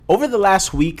Over the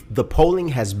last week, the polling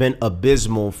has been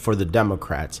abysmal for the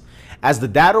Democrats. As the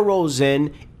data rolls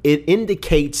in, it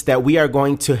indicates that we are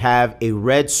going to have a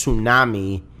red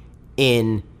tsunami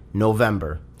in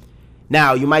November.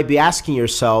 Now, you might be asking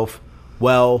yourself,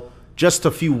 well, just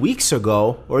a few weeks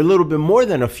ago, or a little bit more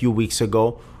than a few weeks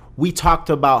ago, we talked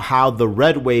about how the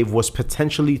red wave was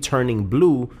potentially turning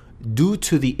blue due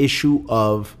to the issue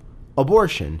of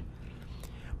abortion.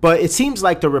 But it seems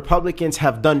like the Republicans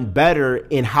have done better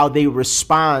in how they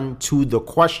respond to the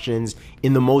questions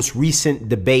in the most recent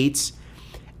debates.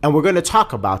 And we're going to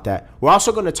talk about that. We're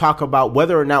also going to talk about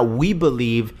whether or not we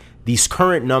believe these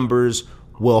current numbers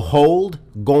will hold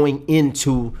going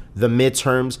into the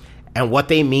midterms and what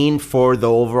they mean for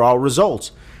the overall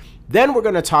results. Then we're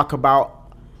going to talk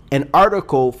about an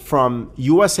article from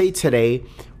USA Today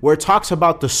where it talks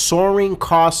about the soaring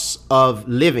costs of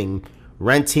living,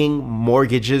 renting,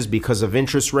 mortgages because of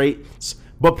interest rates,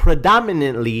 but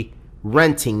predominantly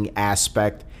renting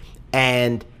aspect,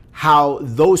 and how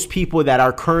those people that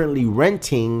are currently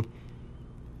renting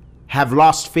have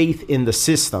lost faith in the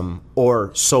system,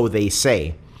 or so they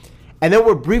say. And then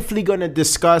we're briefly going to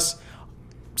discuss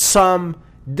some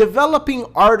developing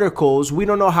articles. We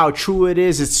don't know how true it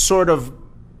is. It's sort of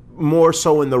more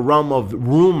so in the realm of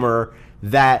rumor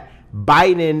that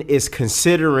Biden is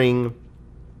considering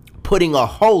putting a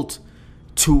halt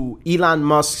to Elon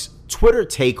Musk's Twitter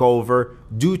takeover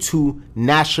due to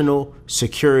national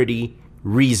security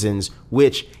reasons,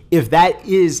 which, if that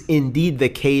is indeed the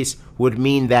case, would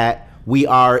mean that we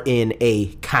are in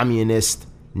a communist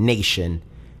nation.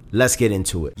 Let's get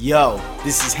into it. Yo,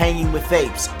 this is Hanging with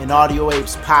Apes, an Audio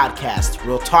Apes podcast.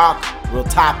 Real talk, real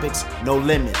topics, no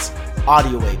limits.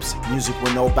 Audio Apes, music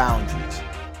with no boundaries.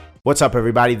 What's up,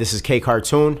 everybody? This is K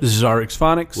Cartoon. This is RX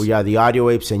Phonics. We are the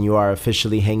Audio Apes, and you are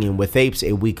officially Hanging with Apes,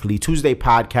 a weekly Tuesday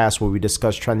podcast where we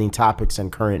discuss trending topics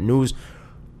and current news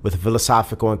with a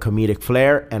philosophical and comedic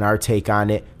flair and our take on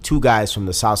it. Two guys from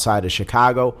the south side of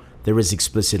Chicago. There is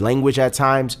explicit language at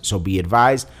times, so be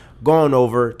advised. Going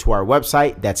over to our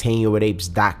website, that's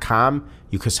hangingwithapes.com.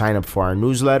 You can sign up for our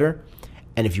newsletter.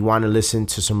 And if you want to listen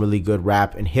to some really good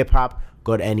rap and hip-hop,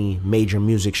 go to any major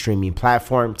music streaming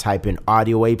platform, type in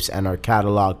Audio Apes, and our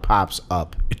catalog pops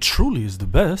up. It truly is the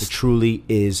best. It truly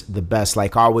is the best.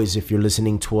 Like always, if you're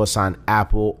listening to us on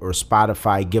Apple or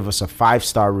Spotify, give us a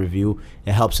 5-star review.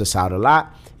 It helps us out a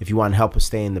lot. If you want to help us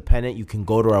stay independent, you can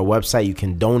go to our website. You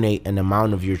can donate an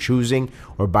amount of your choosing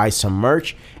or buy some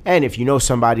merch. And if you know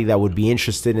somebody that would be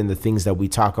interested in the things that we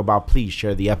talk about, please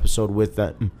share the episode with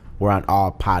them. We're on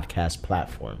all podcast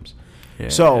platforms.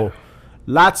 So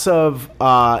lots of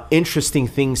interesting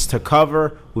things to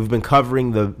cover. We've been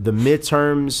covering the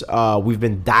midterms. We've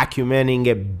been documenting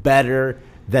it better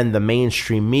than the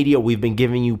mainstream media. We've been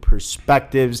giving you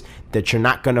perspectives that you're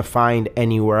not going to find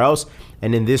anywhere else.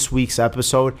 And in this week's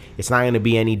episode, it's not going to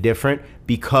be any different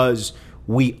because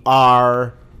we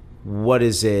are,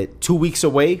 2 weeks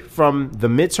away from the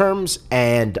midterms,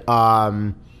 and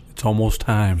it's almost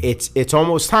time. It's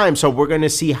almost time. So we're going to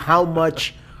see how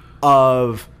much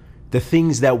of the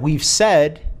things that we've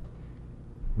said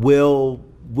will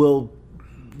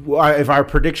if our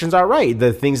predictions are right,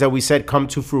 the things that we said come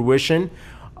to fruition.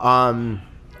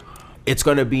 It's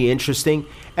going to be interesting.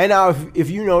 And now if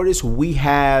you notice, we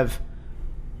have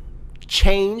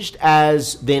changed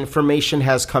as the information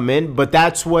has come in, but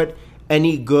that's what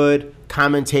any good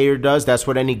commentator does. That's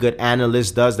what any good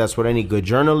analyst does. That's what any good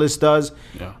journalist does.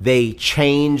 Yeah. They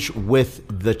change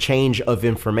with the change of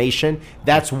information.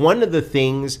 That's one of the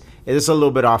things, it's a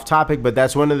little bit off topic, but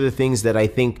that's one of the things that I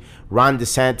think Ron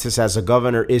DeSantis as a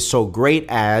governor is so great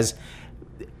as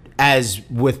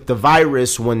with the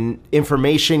virus, when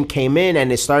information came in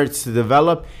and it started to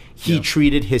develop, he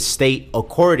treated his state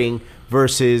according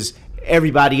versus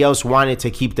everybody else wanted to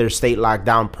keep their state locked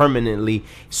down permanently.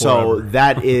 So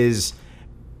that is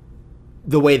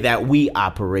the way that we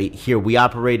operate here. We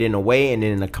operate in a way and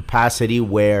in a capacity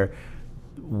where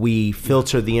we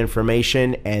filter the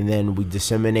information and then we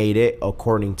disseminate it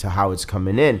according to how it's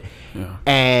coming in. Yeah.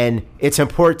 And it's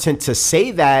important to say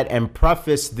that and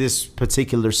preface this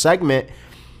particular segment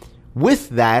with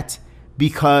that,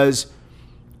 because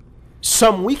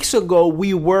some weeks ago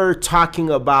we were talking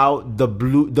about the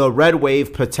red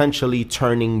wave potentially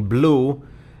turning blue.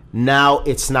 Now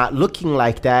it's not looking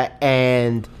like that,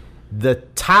 and the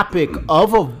topic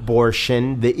of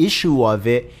abortion, the issue of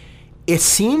it, it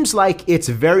seems like it's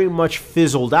very much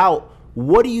fizzled out.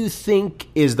 What do you think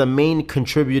is the main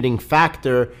contributing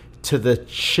factor to the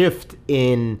shift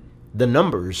in the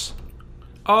numbers?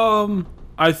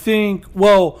 I think,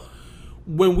 well,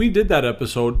 when we did that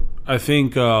episode, I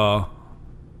think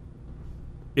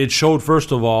it showed,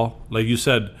 first of all, like you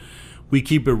said, we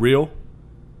keep it real.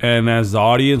 And as the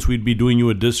audience, we'd be doing you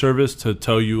a disservice to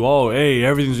tell you, oh, hey,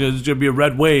 everything's going to be a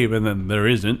red wave. And then there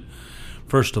isn't,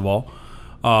 first of all.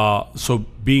 So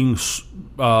being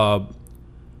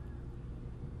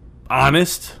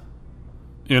honest,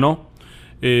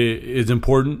 is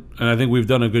important. And I think we've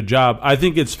done a good job. I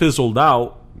think it's fizzled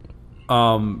out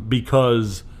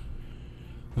because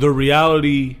the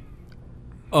reality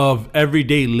of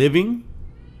everyday living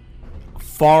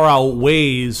far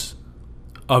outweighs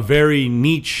a very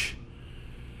niche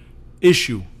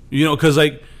issue, because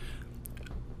like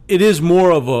it is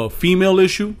more of a female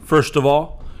issue, first of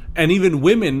all, and even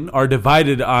women are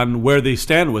divided on where they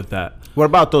stand with that. What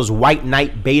about those white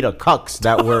knight beta cucks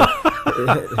that were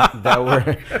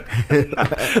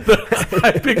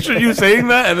I picture you saying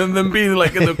that and then them being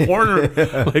like in the corner,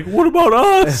 like, what about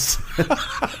us?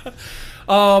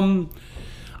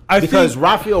 Because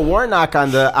Raphael Warnock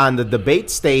on the debate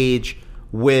stage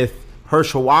with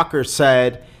Herschel Walker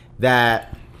said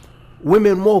that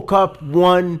women woke up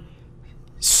one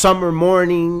summer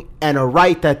morning and a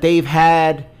right that they've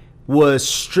had was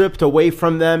stripped away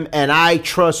from them, and I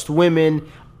trust women.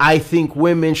 I think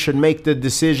women should make the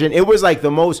decision. It was like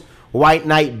the most white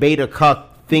knight beta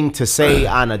cuck thing to say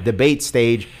on a debate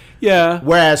stage. Yeah.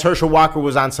 Whereas Herschel Walker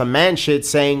was on some man shit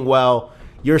saying, well,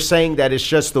 you're saying that it's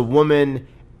just the woman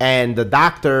and the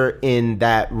doctor in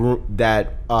that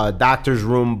doctor's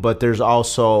room, but there's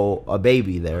also a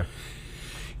baby there.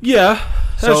 Yeah,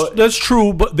 that's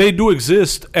true, but they do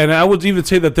exist, and I would even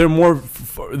say that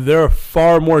they're a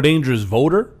far more dangerous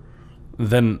voter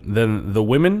than the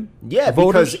women. Yeah,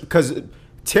 voters. because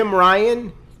Tim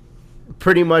Ryan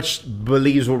pretty much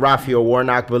believes what Raphael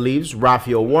Warnock believes.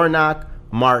 Raphael Warnock,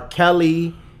 Mark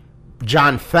Kelly,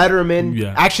 John Fetterman.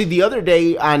 Yeah. Actually, the other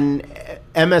day on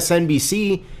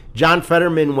MSNBC, John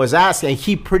Fetterman was asked, and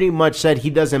he pretty much said he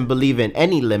doesn't believe in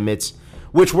any limits,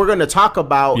 which we're going to talk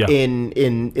about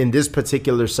in this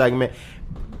particular segment.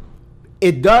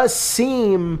 It does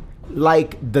seem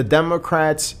like the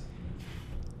Democrats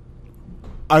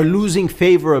are losing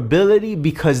favorability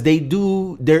because the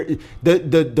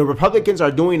Republicans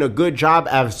are doing a good job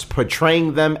as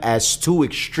portraying them as too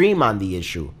extreme on the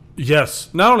issue. Yes.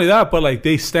 Not only that, but like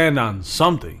they stand on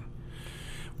something.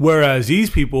 Whereas these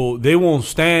people, they won't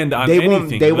stand on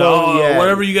anything. They won't.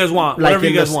 Whatever you guys want. Like whatever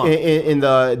you guys want. In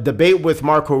the debate with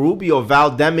Marco Rubio, Val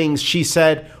Demings, she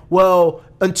said, "Well,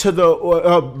 until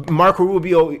the Marco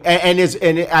Rubio,"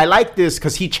 and I like this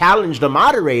because he challenged the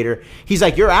moderator. He's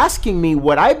like, "You're asking me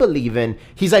what I believe in."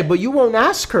 He's like, "But you won't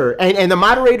ask her," and the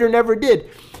moderator never did.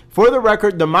 For the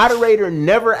record, the moderator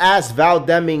never asked Val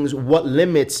Demings what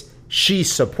limits she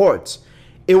supports.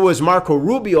 It was Marco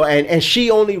Rubio, and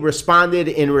she only responded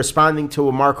in responding to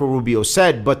what Marco Rubio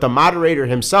said, but the moderator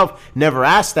himself never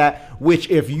asked that, which,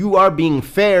 if you are being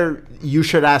fair, you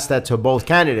should ask that to both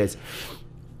candidates.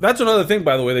 That's another thing,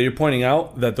 by the way, that you're pointing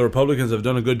out, that the Republicans have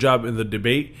done a good job in the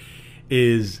debate,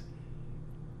 is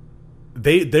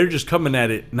they're just coming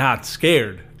at it not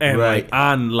scared, and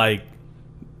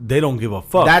they don't give a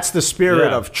fuck. That's the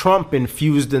spirit of Trump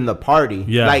infused in the party.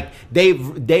 Yeah. Like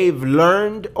they've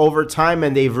learned over time,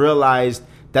 and they've realized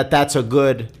that that's a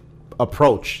good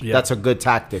approach. Yeah. That's a good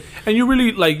tactic. And you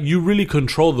really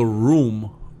control the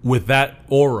room with that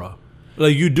aura.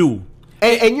 Like you do.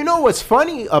 And you know what's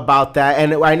funny about that,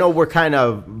 and I know we're kind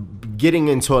of getting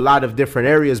into a lot of different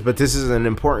areas, but this is an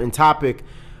important topic.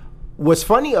 What's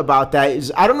funny about that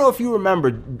is, I don't know if you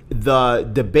remember the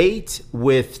debate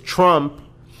with Trump,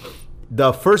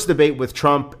 the first debate with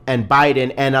Trump and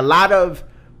Biden, and a lot of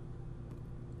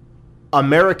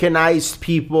Americanized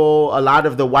people, a lot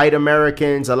of the white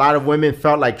Americans, a lot of women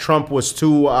felt like Trump was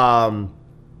too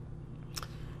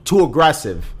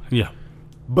aggressive. Yeah.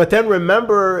 But then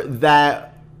remember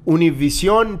that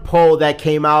Univision poll that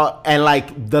came out, and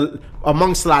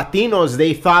amongst Latinos,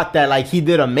 they thought that he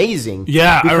did amazing.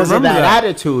 Yeah, because I remember of that that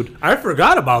attitude. I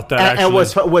forgot about that. And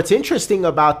what's interesting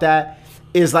about that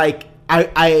is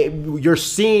you're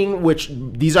seeing, which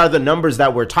these are the numbers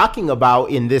that we're talking about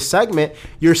in this segment,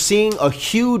 you're seeing a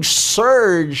huge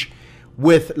surge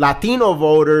with Latino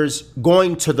voters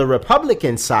going to the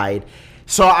Republican side.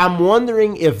 So I'm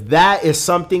wondering if that is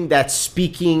something that's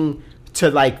speaking to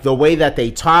the way that they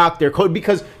talk, their code,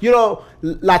 because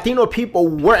Latino people,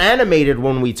 we're animated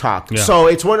when we talk. Yeah. So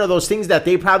it's one of those things that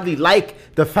they probably like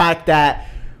the fact that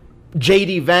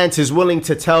J.D. Vance is willing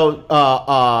to tell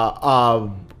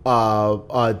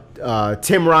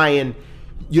Tim Ryan,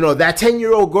 that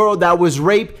 10-year-old girl that was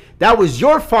raped, that was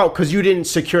your fault because you didn't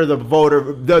secure the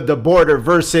border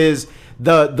versus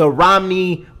the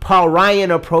Romney Paul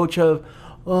Ryan approach of,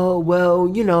 oh well,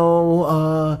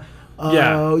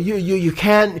 Yeah. you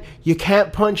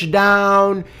can't punch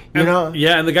down,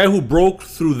 Yeah, and the guy who broke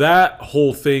through that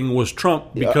whole thing was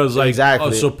Trump because,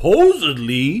 exactly.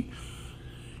 Supposedly,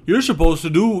 you're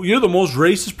the most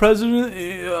racist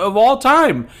president of all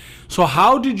time. So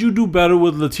how did you do better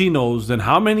with Latinos than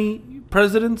how many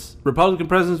presidents, Republican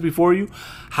presidents before you?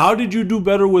 How did you do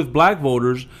better with black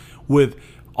voters with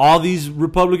all these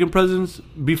Republican presidents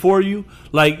before you?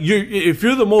 Like, if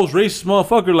you're the most racist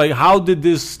motherfucker, like, how did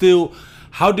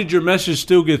your message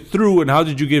still get through, and how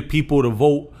did you get people to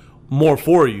vote more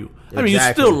for you? I mean, you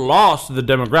still lost the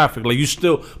demographic. Like,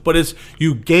 but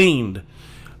you gained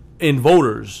in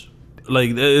voters. Like,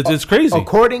 it's crazy.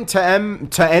 According to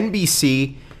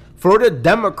NBC, Florida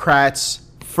Democrats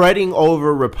fretting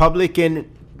over Republican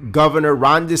Governor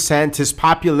Ron DeSantis'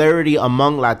 popularity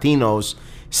among Latinos,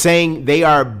 saying they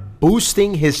are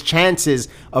boosting his chances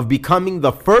of becoming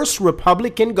the first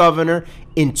Republican governor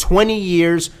in 20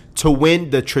 years to win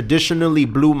the traditionally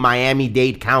blue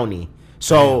Miami-Dade County.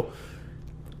 So,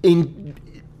 the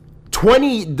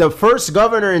first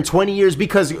governor in 20 years,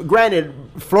 because granted,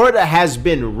 Florida has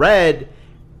been red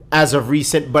as of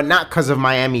recent, but not because of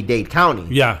Miami-Dade County.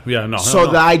 No.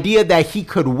 So the idea that he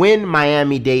could win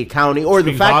Miami-Dade County, or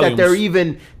the fact that they're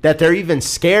even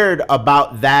scared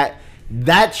about that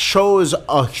shows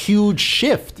a huge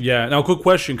shift. Yeah. Now, quick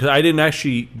question, because I didn't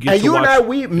actually get and to you watch. And I,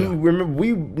 remember,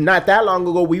 we not that long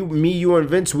ago, you and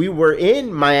Vince, we were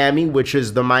in Miami, which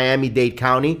is the Miami-Dade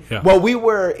County. Yeah. Well, we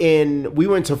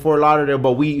went to Fort Lauderdale,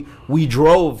 but we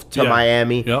drove to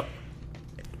Miami. Yep.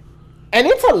 And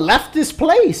it's a leftist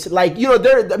place. Like,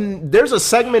 there's a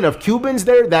segment of Cubans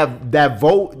there that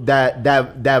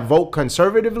vote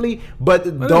conservatively, but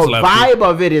the vibe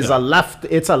of it is a left.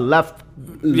 It's a left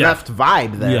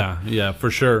vibe there. Yeah,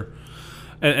 for sure.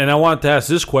 And I want to ask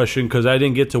this question because I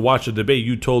didn't get to watch the debate.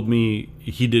 You told me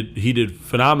he did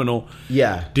phenomenal.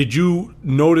 Yeah. Did you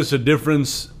notice a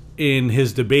difference in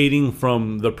his debating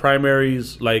from the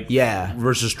primaries,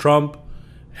 versus Trump,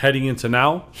 heading into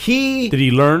now? Did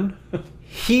he learn?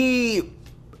 He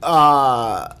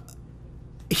learned,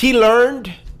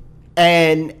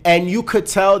 and you could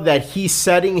tell that he's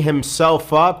setting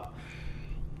himself up.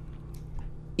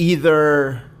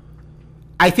 Either,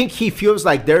 I think he feels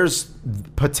like there's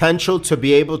potential to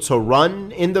be able to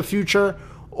run in the future,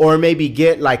 or maybe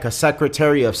get like a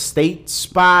Secretary of State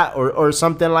spot or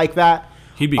something like that.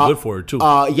 He'd be good for it too.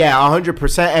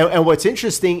 100%. And what's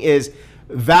interesting is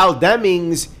Val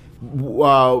Demings,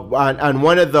 on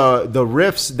one of the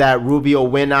riffs that Rubio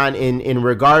went on in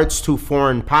regards to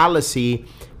foreign policy,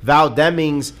 Val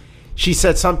Demings, she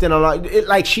said something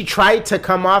like she tried to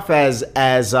come off as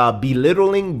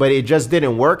belittling, but it just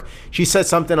didn't work. She said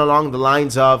something along the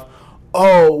lines of,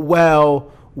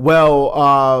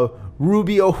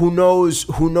 Rubio, who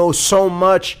knows so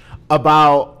much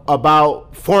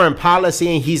about foreign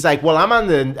policy, and he's like, well, I'm on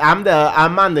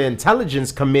the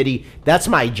intelligence committee. That's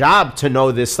my job to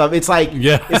know this stuff. It's like,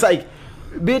 it's like,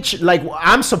 bitch, like,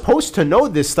 I'm supposed to know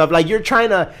this stuff. Like, you're trying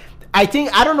to. I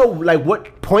don't know like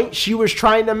what point she was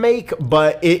trying to make,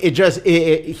 but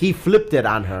he flipped it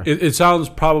on her. It sounds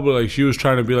probably like she was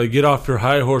trying to be like, get off your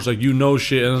high horse, like, you know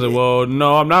shit. And I was like, well,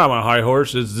 no, I'm not on my high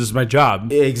horse. This is my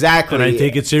job. Exactly. And I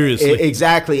take it seriously.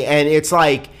 Exactly. And it's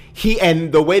like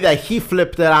and the way that he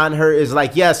flipped it on her is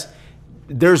like, yes,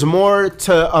 there's more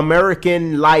to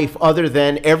American life other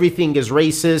than everything is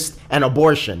racist and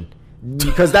abortion.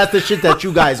 Because that's the shit that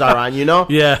you guys are on,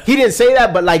 Yeah. He didn't say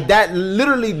that, but like that,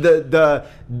 literally the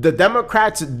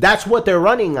Democrats, that's what they're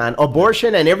running on: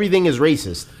 abortion, and everything is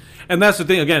racist. And that's the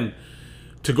thing. Again,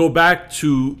 to go back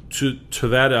to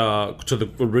that to the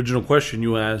original question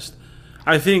you asked,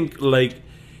 I think like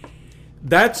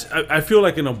I feel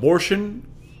like an abortion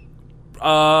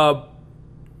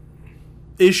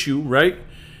issue, right?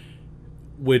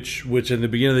 Which in the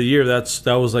beginning of the year, that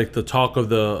was like the talk of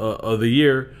the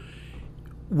year.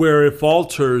 Where it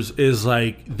falters is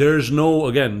like there's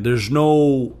no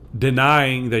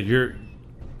denying that your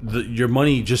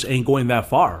money just ain't going that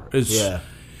far.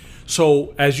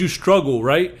 So as you struggle,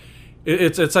 right?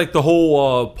 It's like the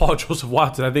whole Paul Joseph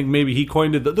Watson. I think maybe he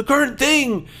coined it the current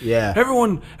thing. Yeah.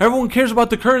 Everyone cares about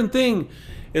the current thing.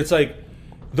 It's like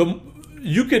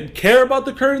you could care about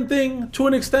the current thing to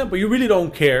an extent, but you really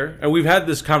don't care. And we've had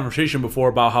this conversation before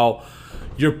about how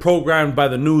you're programmed by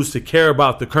the news to care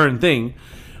about the current thing.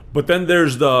 But then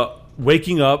there's the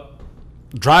waking up,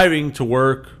 driving to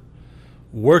work,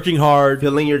 working hard,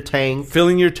 filling your tank,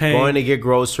 going to get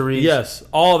groceries. Yes,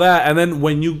 all that. And then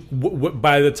when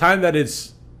by the time that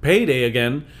it's payday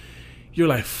again, you're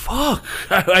like, fuck,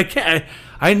 I can't.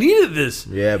 I needed this.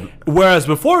 Yeah. Whereas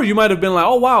before, you might have been like,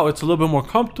 oh wow, it's a little bit more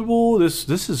comfortable. This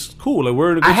is cool. Like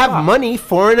we're in a good I have spot. money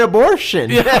for an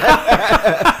abortion. Right?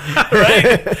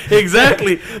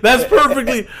 Exactly. That's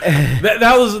perfectly.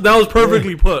 That was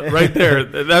perfectly put right there.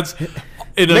 That's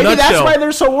in a Maybe nutshell. that's why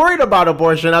they're so worried about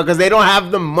abortion now, because they don't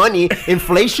have the money.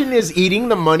 Inflation is eating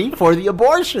the money for the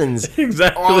abortions.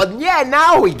 Exactly. Oh, yeah,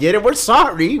 now we get it. We're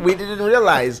sorry. We didn't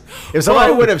realize. If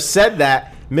somebody would have said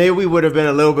that, maybe we would have been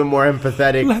a little bit more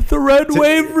empathetic. Let the red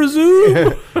wave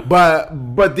resume.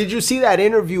 But did you see that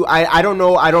interview? I don't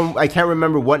know. I can't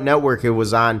remember what network it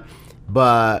was on.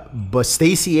 But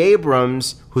Stacey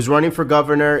Abrams, who's running for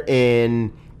governor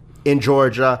in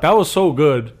Georgia. That was so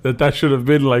good that should have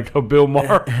been like a Bill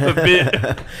Maher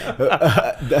bit.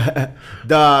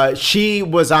 She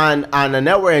was on a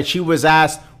network, and she was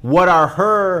asked what are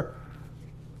her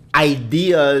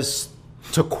ideas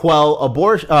to quell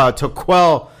abortion, to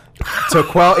quell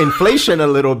inflation a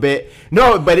little bit.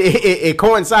 No, but it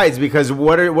coincides, because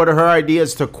what are her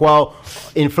ideas to quell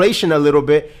inflation a little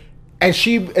bit? And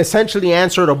she essentially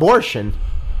answered abortion.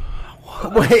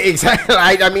 Exactly.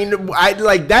 I mean,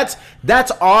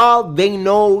 that's all they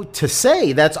know to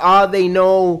say. That's all they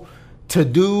know to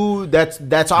do.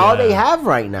 That's all they have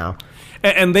right now.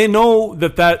 And they know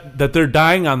that they're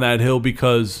dying on that hill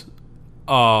because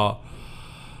they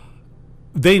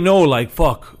know, like,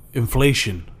 fuck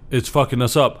inflation, it's fucking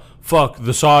us up. Fuck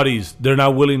the Saudis, they're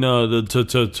not willing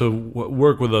to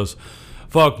work with us.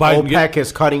 Fuck Biden. OPEC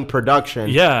is cutting production.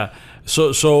 Yeah. So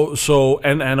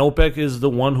and OPEC is the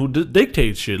one who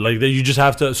dictates shit. Like that, you just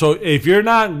have to. So if you're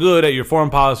not good at your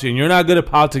foreign policy and you're not good at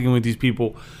politicking with these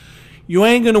people, you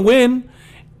ain't gonna win.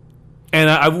 And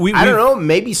I don't know.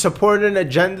 Maybe support an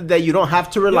agenda that you don't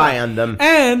have to rely on them.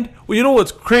 And well, you know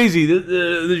what's crazy?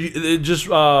 It just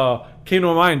came to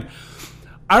my mind.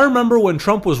 I remember when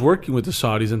Trump was working with the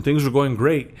Saudis and things were going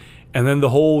great, and then the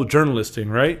whole journalist thing,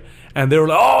 right? And they were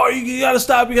like, "Oh, you gotta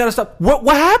stop! You gotta stop!"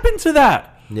 What happened to that?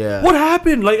 Yeah. What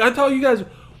happened? Like, I thought you guys,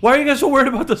 why are you guys so worried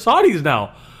about the Saudis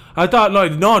now? I thought,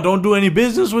 like, no, don't do any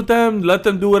business with them. Let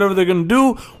them do whatever they're going to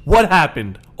do. What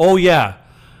happened? Oh, yeah.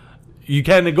 You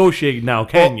can't negotiate now,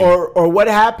 can you? Or what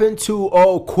happened to,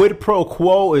 quid pro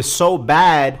quo is so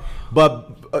bad,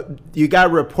 but you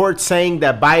got reports saying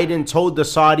that Biden told the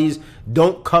Saudis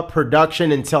don't cut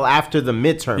production until after the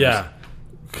midterms. Yeah.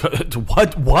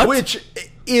 What? Which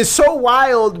is so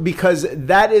wild, because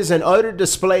that is an utter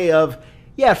display of,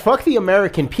 yeah, fuck the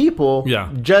American people.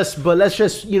 Yeah. But let's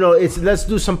just, let's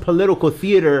do some political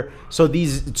theater so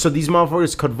these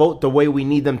motherfuckers could vote the way we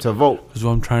need them to vote. That's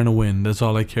what I'm trying to win. That's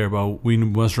all I care about. We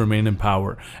must remain in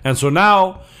power. And so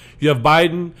now you have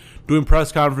Biden doing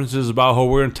press conferences about how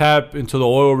we're going to tap into the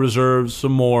oil reserves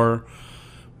some more.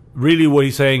 Really what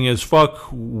he's saying is,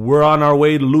 fuck, we're on our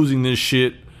way to losing this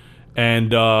shit.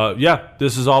 And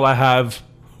this is all I have.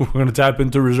 We're going to tap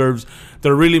into reserves that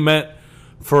are really meant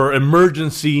for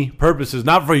emergency purposes,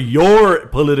 not for your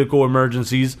political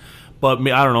emergencies, but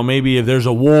I don't know, maybe if there's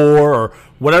a war or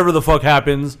whatever the fuck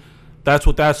happens, that's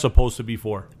what that's supposed to be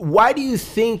for. Why do you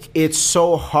think it's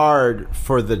so hard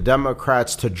for the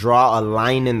Democrats to draw a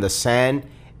line in the sand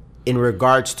in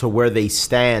regards to where they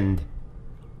stand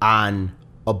on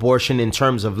abortion in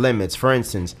terms of limits? For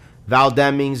instance, Val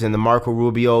Demings in the Marco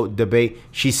Rubio debate,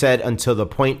 she said until the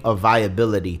point of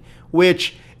viability,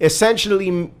 which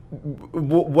essentially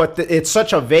it's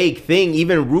such a vague thing.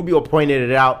 Even Rubio pointed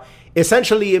it out.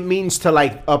 Essentially, it means to,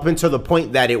 like, up until the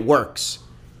point that it works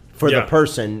for the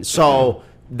person. So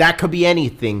that could be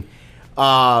anything.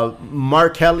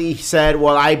 Mark Kelly said,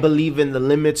 well, I believe in the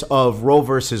limits of Roe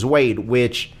versus Wade,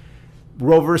 which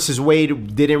Roe versus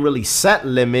Wade didn't really set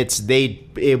limits.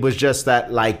 It was just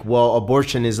that, like, well,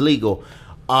 abortion is legal.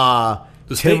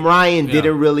 Tim Ryan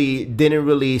didn't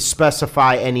really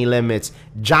specify any limits.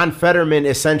 John Fetterman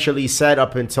essentially said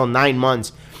up until 9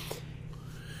 months.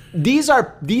 These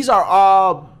are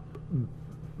all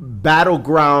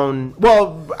battleground.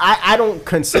 Well, I don't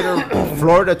consider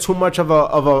Florida too much of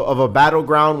a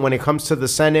battleground when it comes to the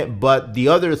Senate, but the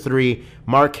other three,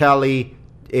 Mark Kelly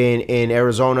in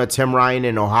Arizona, Tim Ryan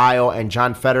in Ohio, and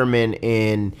John Fetterman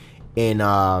in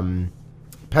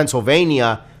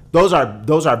Pennsylvania. Those are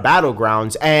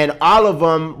battlegrounds, and all of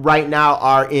them right now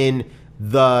are in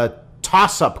the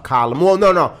toss-up column. Well,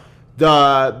 no,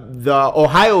 the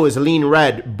Ohio is lean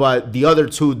red, but the other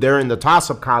two, they're in the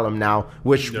toss-up column now,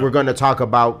 which we're going to talk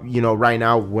about, right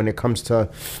now when it comes to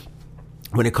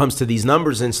these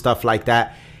numbers and stuff like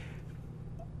that.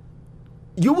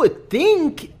 You would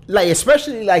think, like,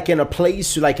 especially like in a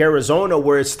place like Arizona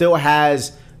where it still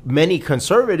has many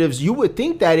conservatives, you would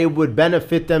think that it would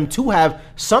benefit them to have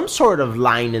some sort of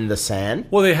line in the sand.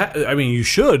 Well, I mean, you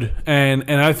should, and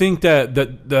I think that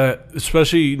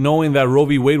especially knowing that Roe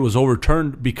v. Wade was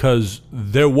overturned because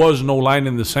there was no line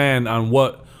in the sand on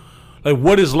what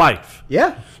is life.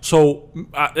 Yeah. So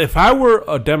if I were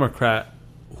a Democrat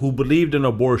who believed in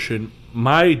abortion,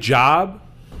 my job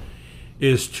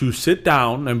is to sit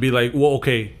down and be like, well,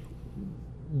 okay,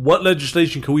 what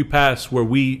legislation can we pass where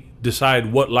we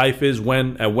decide what life is,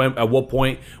 at what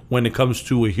point, when it comes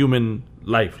to a human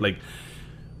life, like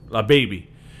a baby?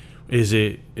 Is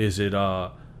it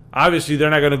obviously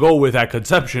they're not going to go with at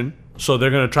conception, so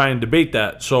they're going to try and debate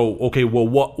that. So okay, well,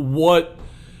 what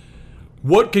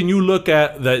can you look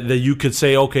at that you could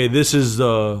say, okay, this is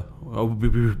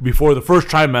before the first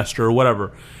trimester or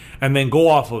whatever, and then go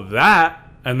off of that.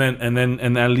 And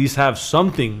at least have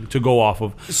something to go off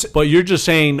of. But you're just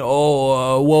saying,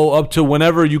 well, up to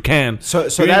whenever you can. So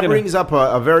that brings up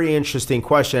a very interesting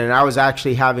question. And I was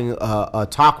actually having a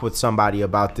talk with somebody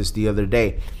about this the other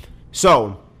day.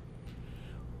 So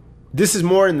this is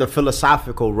more in the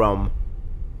philosophical realm.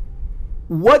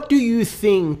 What do you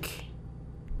think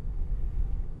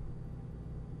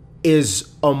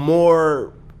is a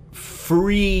more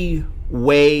free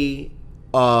way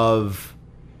of...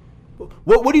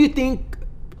 What do you think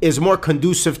is more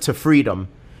conducive to freedom?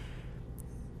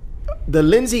 The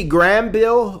Lindsey Graham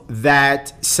bill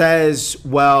that says,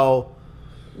 well,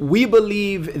 we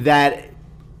believe that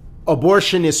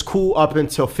abortion is cool up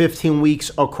until 15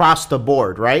 weeks across the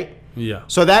board, right? Yeah.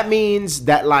 So that means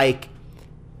that, like,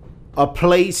 a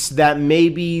place that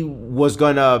maybe was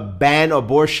going to ban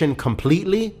abortion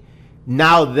completely,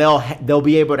 now they'll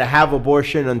be able to have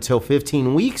abortion until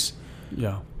 15 weeks.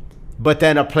 Yeah. But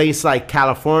then a place like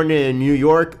California and New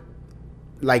York,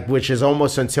 like, which is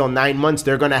almost until 9 months,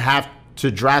 they're going to have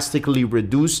to drastically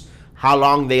reduce how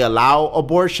long they allow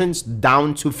abortions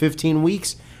down to 15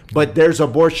 weeks. But there's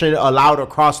abortion allowed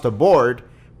across the board,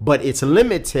 but it's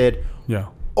limited. Yeah.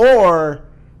 Or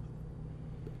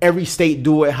every state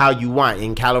do it how you want.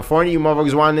 In California, you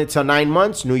motherfuckers want it to 9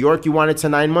 months. New York, you want it to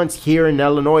 9 months. Here in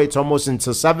Illinois, it's almost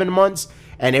into 7 months.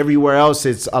 And everywhere else,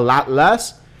 it's a lot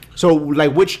less. So,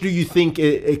 like, which do you think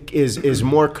is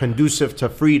more conducive to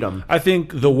freedom? I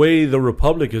think the way the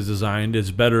republic is designed is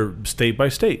better state by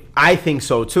state. I think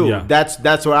so too. Yeah.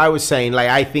 That's what I was saying. Like,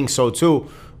 I think so too.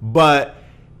 But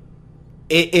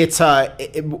with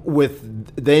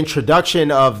the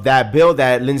introduction of that bill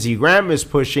that Lindsey Graham is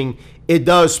pushing, it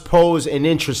does pose an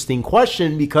interesting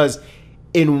question because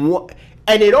and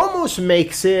it almost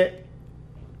makes it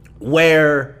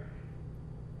where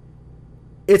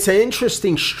it's an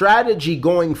interesting strategy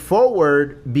going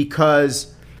forward,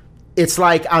 because it's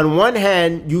like, on one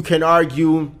hand, you can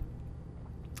argue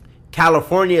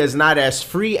California is not as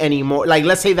free anymore. Like,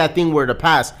 let's say that thing were to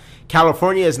pass.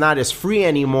 California is not as free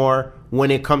anymore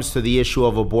when it comes to the issue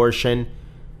of abortion.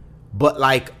 But,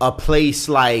 like, a place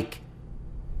like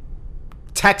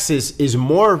Texas is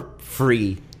more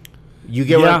free. You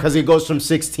get what? Because it goes from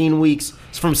 16 weeks,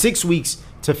 it's from 6 weeks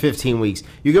to 15 weeks.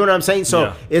 You get what I'm saying?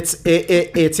 So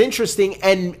it's interesting,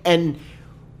 and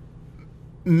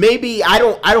maybe I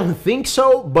don't think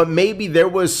so, but maybe there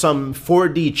was some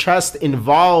 4D chess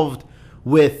involved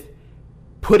with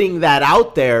putting that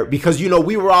out there, because, you know,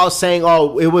 we were all saying,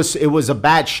 oh, it was a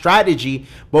bad strategy.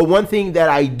 But one thing that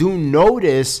I do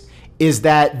notice is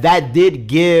that did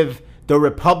give the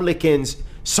Republicans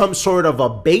some sort of a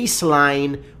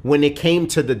baseline when it came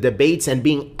to the debates and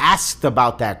being asked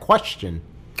about that question.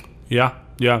 Yeah.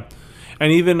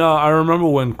 And even I remember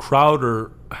when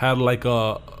Crowder had like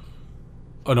an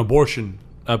abortion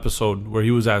episode where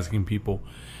he was asking people.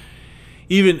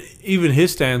 Even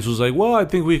his stance was like, well, I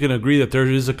think we can agree that there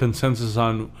is a consensus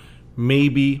on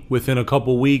maybe within a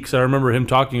couple weeks. I remember him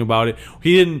talking about it.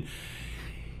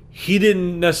 He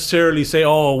didn't necessarily say,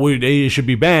 oh, it should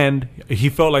be banned. He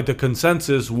felt like the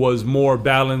consensus was more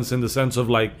balanced in the sense of,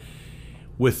 like,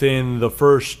 within the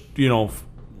first,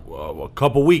 a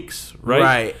couple weeks,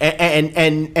 right? Right.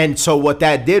 And so what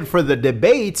that did for the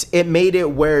debates, it made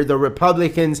it where the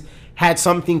Republicans had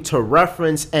something to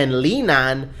reference and lean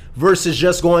on versus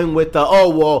just going with the, oh,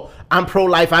 well, I'm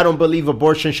pro-life, I don't believe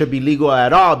abortion should be legal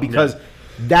at all, because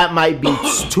that might be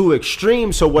too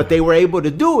extreme. So what they were able to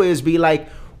do is be like,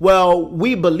 well,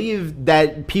 we believe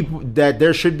that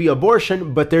there should be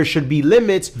abortion, but there should be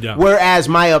limits. Yeah. Whereas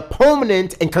my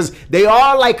opponent, and because they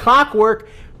are like clockwork,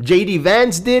 J.D.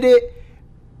 Vance did it,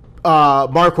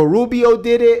 Marco Rubio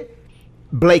did it,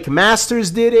 Blake Masters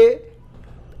did it.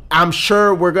 I'm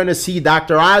sure we're gonna see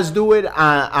Dr. Oz do it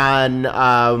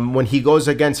on when he goes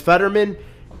against Fetterman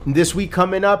this week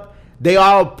coming up. they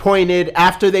all pointed,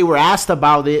 after they were asked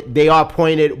about it, they all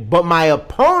pointed, but my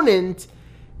opponent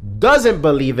doesn't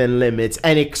believe in limits,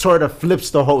 and it sort of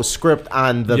flips the whole script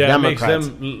on the Democrats. It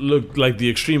makes them look like the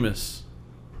extremists.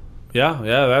 Yeah,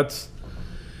 that's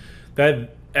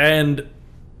that. And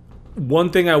one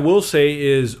thing I will say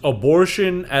is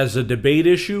abortion as a debate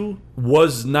issue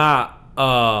was not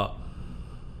a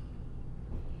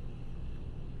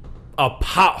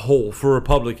pothole for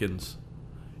Republicans.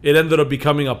 It ended up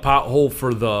becoming a pothole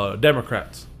for the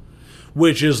Democrats,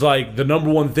 which is like the number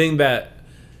one thing that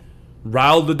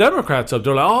riled the Democrats up.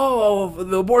 They're like, oh,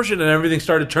 the abortion, and everything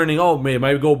started turning, it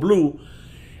might go blue.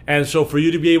 And so for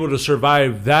you to be able to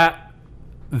survive that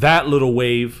little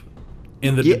wave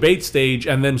in the debate stage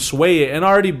and then sway it and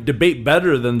already debate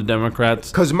better than the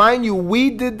Democrats. Because mind you, we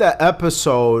did the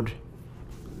episode.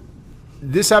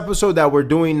 This episode that we're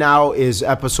doing now is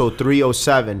episode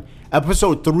 307.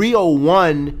 Episode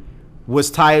 301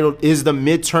 was titled, Is the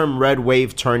Midterm Red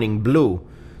Wave Turning Blue?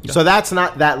 Yeah. So that's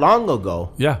not that long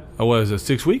ago. Yeah. What is it,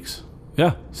 6 weeks?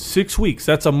 Yeah, 6 weeks.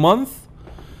 That's a month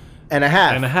and a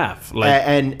half. And a half.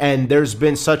 And there's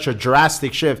been such a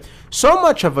drastic shift. So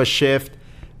much of a shift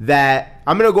that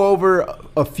I'm going to go over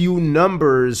a few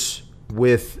numbers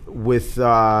with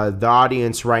the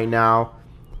audience right now.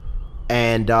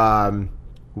 And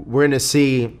we're going to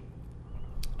see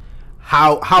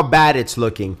how bad it's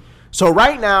looking. So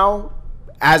right now,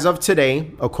 as of today,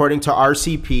 according to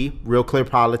RCP, Real Clear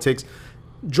Politics,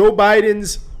 Joe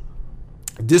Biden's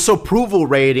disapproval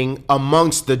rating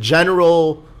amongst the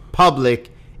general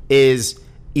public is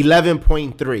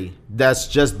 11.3. That's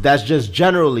just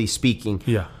generally speaking.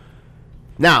 Yeah.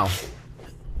 Now,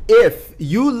 if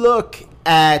you look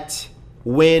at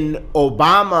when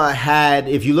Obama had,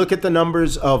 if you look at the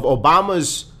numbers of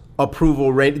Obama's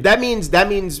approval rate, that means let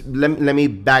me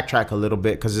backtrack a little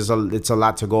bit because it's a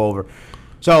lot to go over.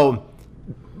 So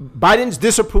Biden's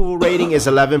disapproval rating is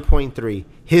 11.3.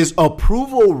 His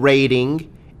approval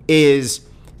rating is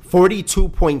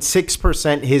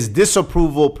 42.6%. His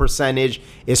disapproval percentage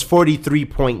is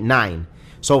 43.9.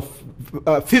 So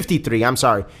 53. I'm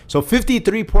sorry. So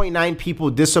 53.9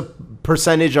 people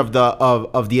percentage of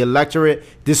the electorate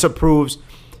disapproves.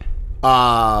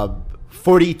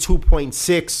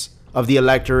 42.6 of the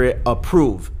electorate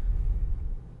approve.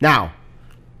 Now,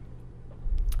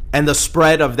 and the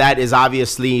spread of that is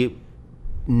obviously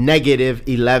negative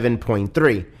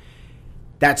 11.3.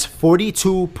 That's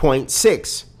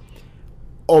 42.6.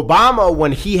 Obama,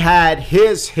 when he had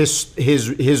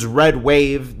his red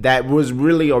wave, that was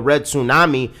really a red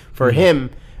tsunami for him.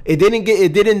 It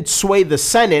didn't sway the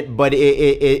Senate, but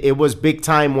it was big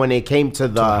time when it came to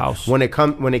the House. When it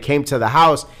came to the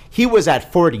House, he was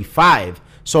at 45.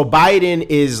 So Biden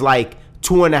is like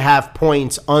 2.5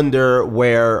 points under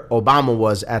where Obama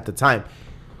was at the time.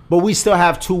 But we still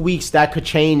have 2 weeks. That could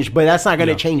change, but that's not going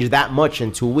to change that much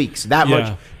in 2 weeks.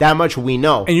 That much we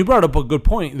know. And you brought up a good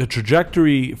point. The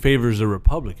trajectory favors the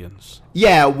Republicans.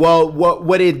 Yeah, well,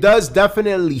 what it does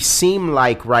definitely seem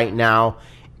like right now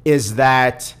is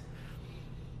that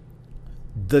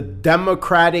the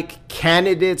Democratic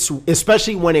candidates,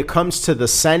 especially when it comes to the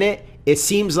Senate, it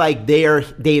seems like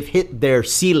they've hit their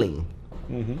ceiling.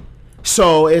 Mm-hmm.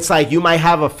 So it's like you might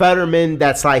have a Fetterman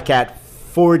that's like at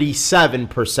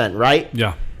 47%, right?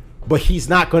 Yeah. But he's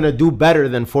not going to do better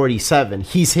than 47.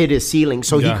 He's hit his ceiling,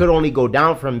 so he could only go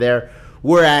down from there.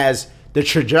 Whereas the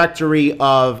trajectory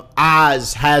of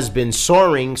Oz has been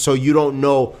soaring, so you don't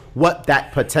know what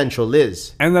that potential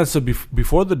is. And that's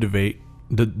before the debate.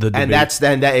 The debate.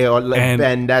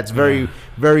 And that's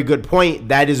very good point.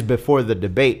 That is before the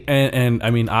debate. And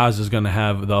I mean, Oz is going to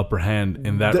have the upper hand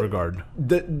in that regard.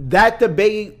 That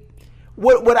debate.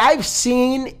 What I've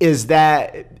seen is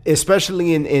that,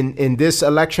 especially in this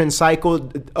election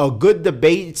cycle, a good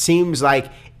debate seems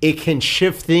like it can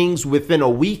shift things within a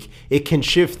week. It can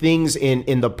shift things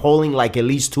in the polling like at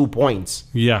least 2 points.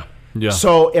 Yeah.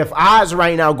 So if Oz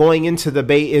right now going into the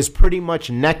debate is pretty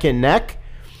much neck and neck,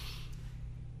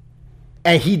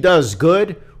 and he does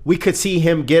good, we could see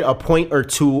him get a point or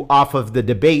two off of the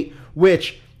debate,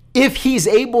 which if he's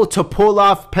able to pull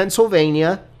off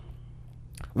Pennsylvania,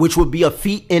 which would be a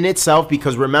feat in itself,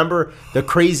 because remember the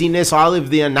craziness, all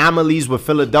of the anomalies with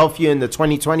Philadelphia in the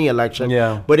 2020 election.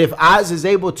 Yeah. But if Oz is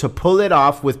able to pull it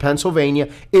off with Pennsylvania,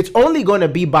 it's only going to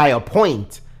be by a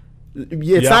point.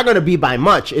 It's not going to be by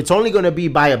much. It's only going to be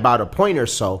by about a point or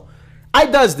so. I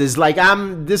does this like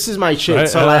this is my shit.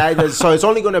 So so it's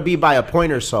only going to be by a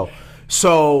point or so.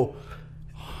 So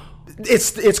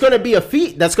it's going to be a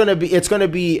feat. That's going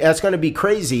to be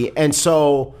crazy. And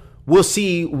so we'll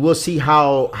see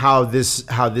how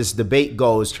this debate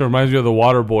goes. It reminds me of the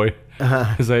Water Boy.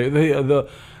 It's like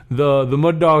the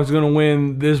Mud Dog's gonna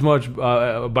win this much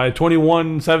by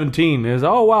 21-17. It's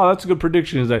oh wow, that's a good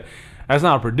prediction. It's like that's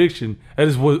not a prediction.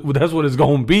 That's what it's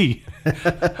gonna be.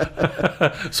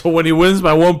 So when he wins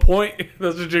by 1 point,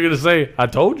 that's what you're gonna say. I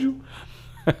told you.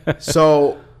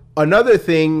 So another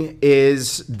thing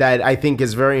is that I think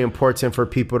is very important for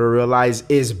people to realize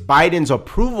is Biden's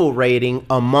approval rating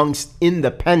amongst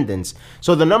independents.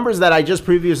 So the numbers that I just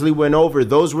previously went over,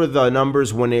 those were the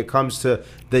numbers when it comes to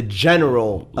the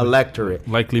general electorate.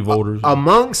 Likely voters.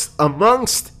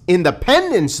 Amongst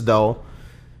independents, though,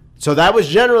 so that was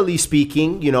generally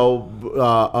speaking,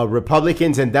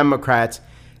 Republicans and Democrats.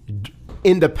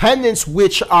 Independents,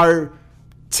 which are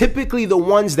typically the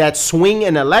ones that swing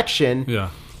an election. Yeah.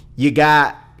 You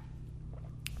got,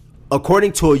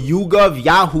 according to a YouGov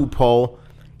Yahoo poll,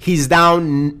 he's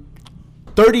down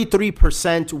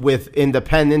 33% with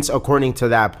independents, according to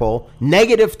that poll.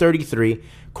 Negative 33.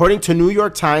 According to New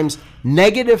York Times,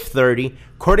 negative 30.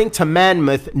 According to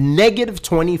Monmouth, negative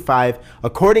 25.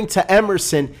 According to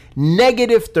Emerson,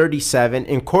 negative 37.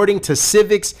 According to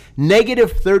Civics,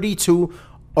 negative 32.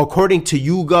 According to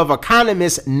YouGov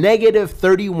Economist, negative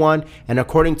 31. And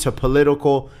according to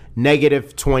Political,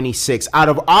 negative 26. Out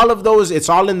of all of those, it's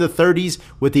all in the 30s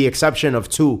with the exception of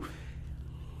 2.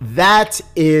 That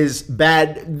is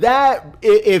bad. That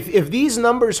if these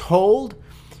numbers hold,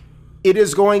 it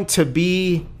is going to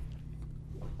be,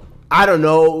 I don't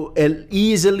know,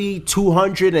 easily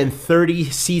 230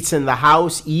 seats in the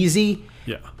House, easy.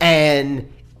 Yeah. And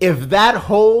if that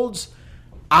holds,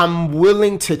 I'm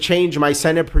willing to change my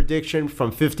Senate prediction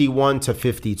from 51 to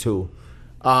 52.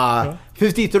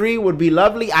 53 would be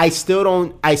lovely. I still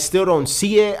don't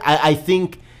see it. I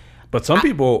think. But some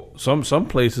people, some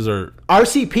places are.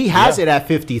 RCP has it at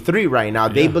 53 right now.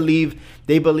 They believe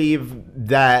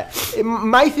that.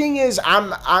 My thing is,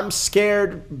 I'm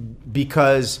scared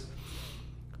because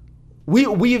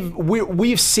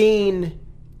we've seen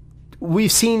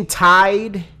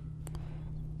Tide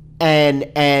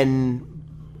and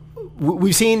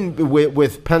we've seen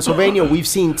with Pennsylvania, we've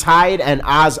seen Tide and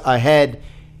Oz ahead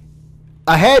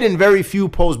in very few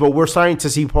polls, but we're starting to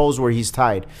see polls where he's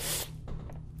tied.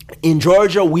 In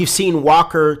Georgia, we've seen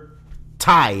Walker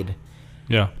tied.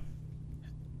 Yeah.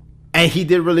 And he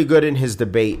did really good in his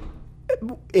debate.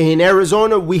 In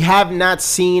Arizona, we have not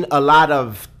seen a lot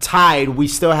of tied. We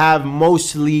still have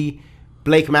mostly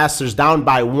Blake Masters down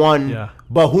by 1. Yeah.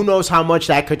 But who knows how much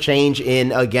that could change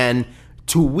in, again,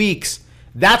 2 weeks.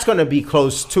 That's going to be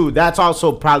close, too. That's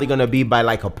also probably going to be by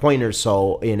like a point or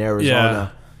so in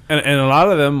Arizona. Yeah. And a lot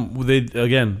of them,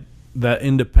 that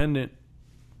independence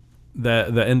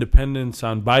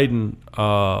on Biden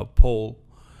poll,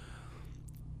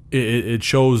 it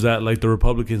shows that like the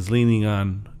Republicans leaning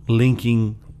on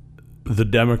linking the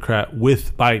Democrat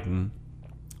with Biden.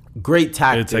 Great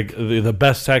tactic. It's like the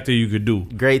best tactic you could do.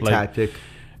 Great tactic.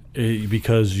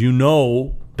 Because you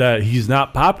know that he's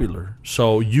not popular,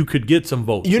 so you could get some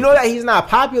votes. You know that he's not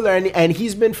popular, and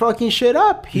he's been fucking shit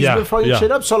up.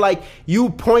 Shit up. So, like, you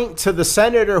point to the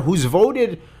senator who's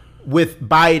voted with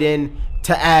Biden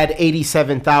to add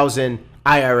 87,000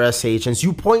 IRS agents.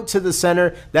 You point to the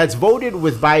senator that's voted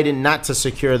with Biden not to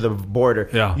secure the border.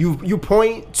 Yeah. You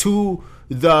point to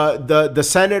the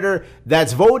senator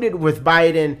that's voted with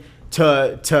Biden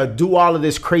to do all of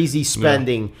this crazy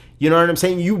spending. Yeah. You know what I'm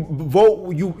saying? You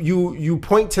vote. You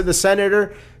point to the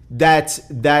senator that's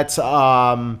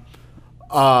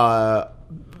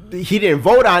he didn't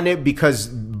vote on it because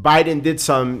Biden did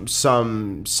some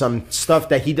stuff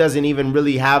that he doesn't even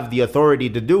really have the authority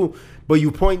to do. But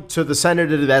you point to the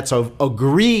senator that's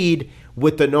agreed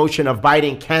with the notion of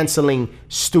Biden canceling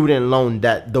student loan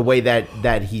the way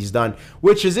that he's done,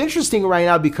 which is interesting right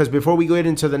now because before we get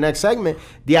into the next segment,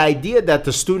 the idea that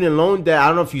the student loan debt, I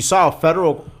don't know if you saw, a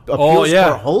federal appeals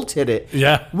court halted it.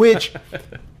 Yeah. Which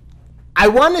I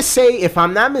want to say, if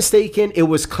I'm not mistaken, it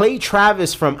was Clay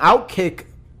Travis from Outkick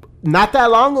not that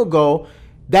long ago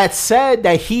that said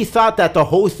that he thought that the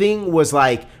whole thing was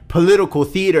like political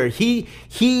theater. He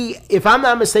if I'm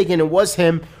not mistaken, it was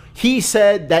him. He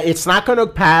said that it's not going to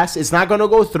pass, it's not going to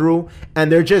go through,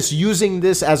 and they're just using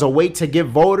this as a way to give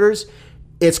voters.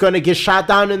 It's going to get shot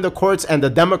down in the courts, and the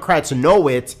Democrats know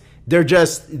it. They're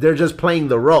just playing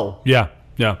the role. Yeah.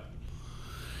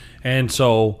 And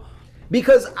so,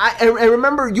 because I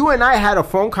remember you and I had a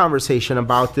phone conversation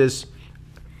about this.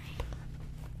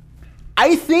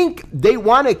 I think they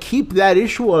want to keep that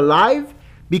issue alive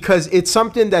because it's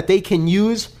something that they can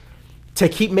use to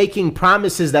keep making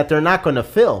promises that they're not going to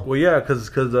fill. Well, yeah,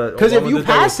 because if you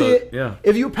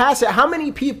pass it, how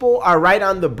many people are right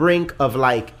on the brink of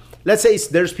like let's say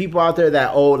there's people out there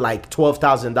that owe like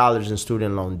 $12,000 in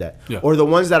student loan debt, or the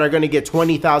ones that are going to get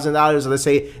 $20,000. Let's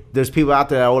say there's people out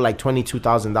there that owe like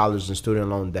 $22,000 in student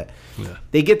loan debt. Yeah.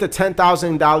 They get the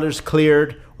 $10,000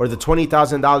 cleared or the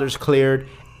 $20,000 cleared,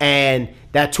 and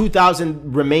that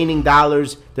 $2,000 remaining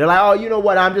dollars, they're like, oh, you know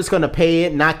what? I'm just going to pay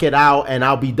it, knock it out, and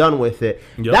I'll be done with it.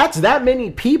 Yep. That's that many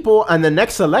people on the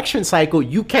next election cycle.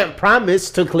 You can't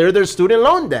promise to clear their student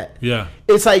loan debt. Yeah.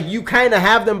 It's like you kind of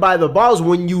have them by the balls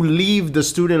when you leave the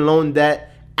student loan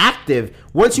debt active.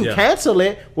 Once you cancel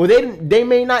it, well, they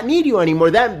may not need you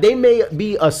anymore. That they may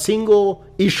be a single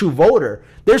issue voter.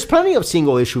 There's plenty of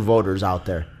single issue voters out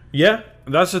there. Yeah.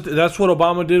 That's what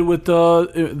Obama did with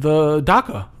the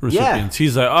DACA recipients. Yeah.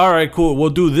 He's like, all right, cool,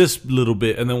 we'll do this little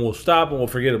bit, and then we'll stop and we'll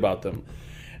forget about them.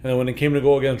 And then when it came to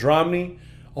go against Romney,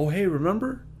 oh, hey,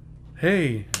 remember?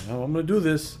 Hey, I'm going to do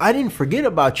this. I didn't forget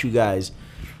about you guys.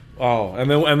 Oh, and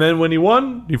then when he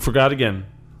won, he forgot again.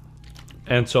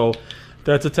 And so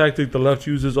that's a tactic the left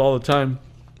uses all the time.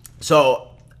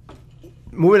 So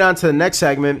moving on to the next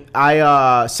segment,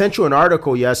 I sent you an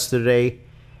article yesterday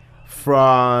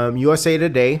from USA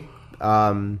Today.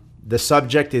 The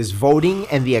subject is voting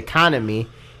and the economy,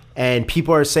 and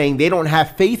people are saying they don't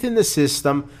have faith in the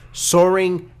system.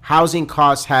 Soaring housing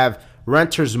costs have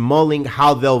renters mulling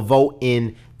how they'll vote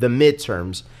in the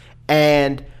midterms.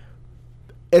 And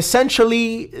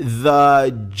essentially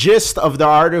the gist of the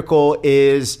article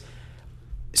is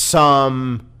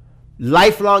some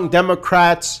lifelong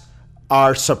Democrats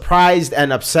are surprised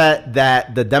and upset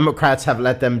that the Democrats have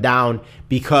let them down,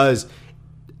 because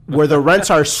where the rents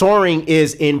are soaring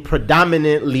is in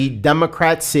predominantly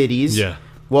Democrat cities. Yeah.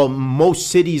 Well, most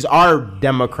cities are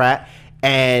Democrat,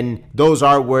 and those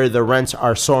are where the rents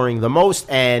are soaring the most,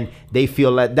 and they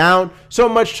feel let down, so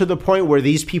much to the point where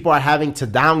these people are having to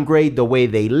downgrade the way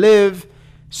they live,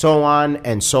 so on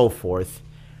and so forth.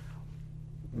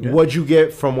 Yeah. What'd you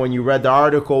get from when you read the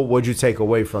article? What'd you take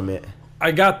away from it?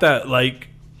 I got that, like,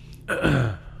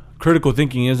 critical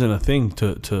thinking isn't a thing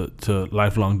to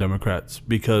lifelong Democrats,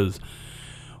 because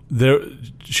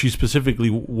she specifically,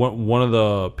 one of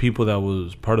the people that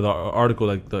was part of the article,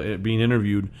 like being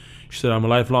interviewed, she said, I'm a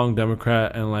lifelong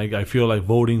Democrat, and like I feel like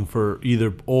voting for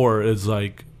either or is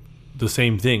like the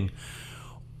same thing.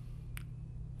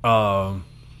 You're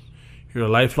a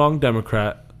lifelong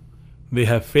Democrat. They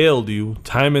have failed you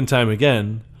time and time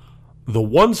again. The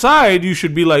one side you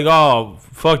should be like, oh,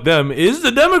 fuck them, is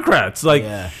the Democrats. Like,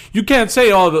 you can't say,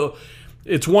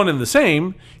 it's one and the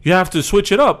same. You have to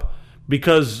switch it up,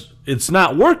 because it's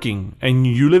not working. And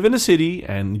you live in a city,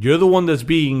 and you're the one that's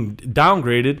being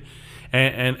downgraded.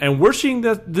 And we're seeing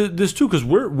this too, because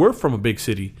we're from a big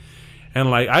city. And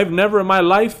like, I've never in my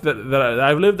life that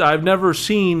I've lived, I've never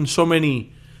seen so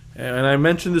many. And I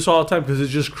mention this all the time because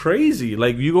it's just crazy.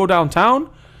 Like, you go downtown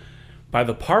by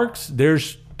the parks,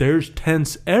 there's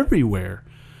tents everywhere.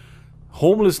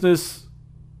 Homelessness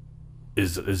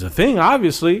is a thing,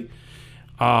 obviously.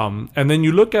 And then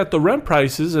you look at the rent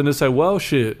prices, and it's like, well,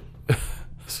 shit.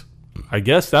 I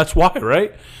guess that's why,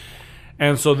 right?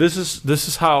 And so this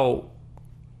is how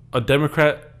a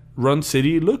Democrat-run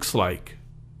city looks like.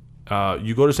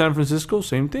 You go to San Francisco,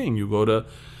 same thing. You go to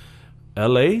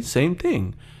L.A., same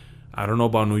thing. I don't know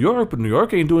about New York, but New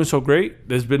York ain't doing so great.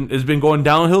 It's been going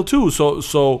downhill too.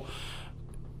 So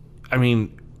I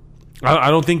mean, I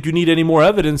don't think you need any more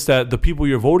evidence that the people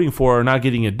you're voting for are not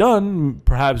getting it done.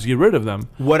 Perhaps get rid of them.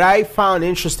 What I found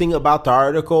interesting about the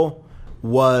article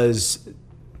was,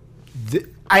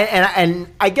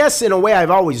 I guess in a way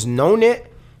I've always known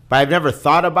it, but I've never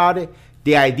thought about it.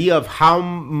 The idea of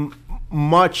how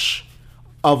much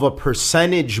of a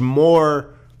percentage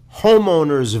more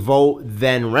homeowners vote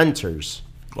than renters.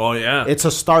 Oh, yeah. It's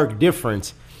a stark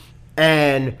difference.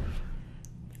 And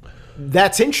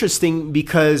that's interesting,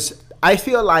 because I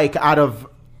feel like out of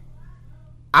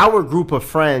our group of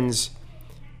friends,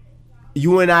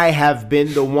 you and I have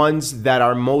been the ones that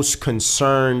are most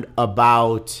concerned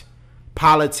about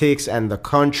politics and the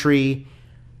country,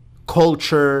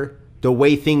 culture, the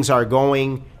way things are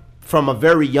going from a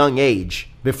very young age,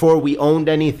 before we owned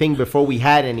anything, before we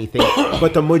had anything.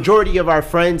 But the majority of our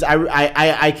friends,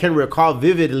 I can recall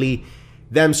vividly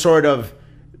them sort of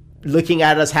looking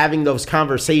at us having those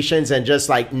conversations and just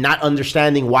like not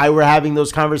understanding why we're having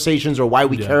those conversations or why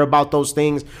we care about those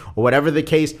things or whatever the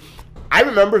case. I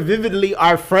remember vividly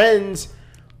our friends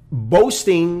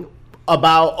boasting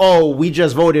about, oh, we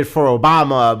just voted for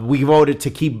Obama. We voted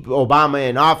to keep Obama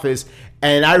in office.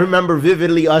 And I remember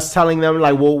vividly us telling them,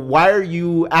 like, well, why are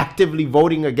you actively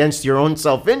voting against your own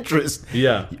self-interest?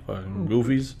 Yeah,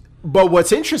 goofies. But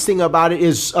what's interesting about it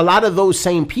is a lot of those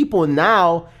same people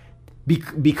now,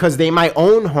 because they might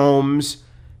own homes,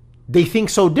 they think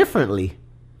so differently.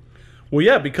 Well,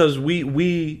 yeah, because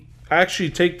we actually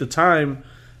take the time.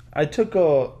 I took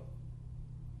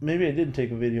maybe I didn't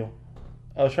take a video.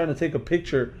 I was trying to take a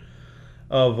picture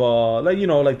of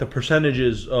like the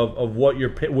percentages of what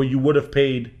what you would have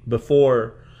paid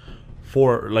before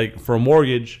for a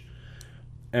mortgage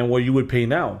and what you would pay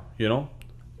now.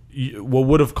 What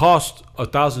would have cost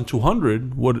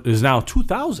 $1,200 is now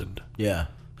 $2,000. Yeah.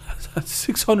 That's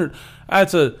 $600.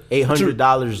 That's a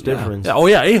 $800 difference. Yeah. Oh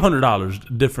yeah,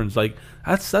 $800 difference. Like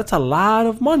that's a lot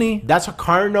of money. That's a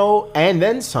car note and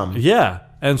then some. Yeah,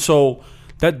 and so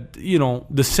that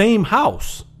the same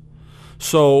house.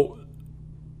 So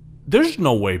there's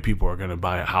no way people are going to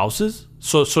buy houses.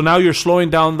 So now you're slowing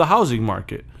down the housing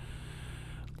market.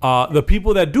 The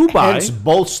people that do buy, hence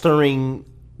bolstering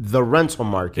the rental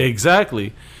market.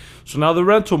 Exactly. So now the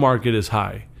rental market is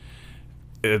high.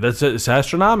 It's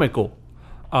astronomical.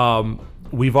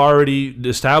 We've already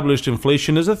established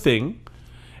inflation is a thing,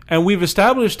 and we've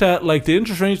established that like the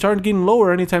interest rates aren't getting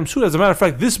lower anytime soon. As a matter of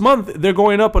fact, this month they're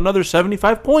going up another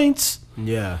 75 points.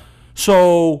 Yeah.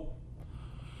 So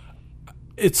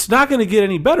it's not going to get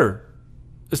any better.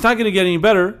 It's not going to get any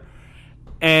better,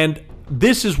 and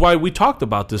this is why we talked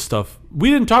about this stuff. We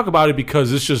didn't talk about it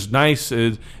because it's just nice,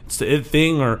 it's the it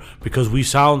thing, or because we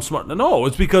sound smart. No,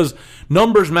 it's because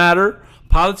numbers matter,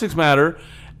 politics matter,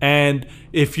 and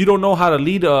if you don't know how to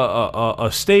lead a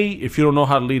state, if you don't know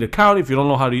how to lead a county, if you don't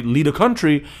know how to lead a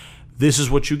country, this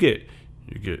is what you get.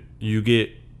 You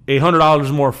get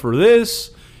 $800 more for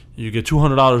this. You get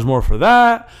 $200 more for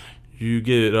that. You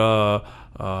get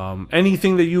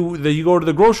anything that you go to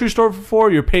the grocery store for,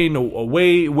 you're paying a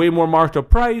way more marked up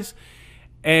price,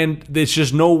 and there's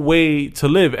just no way to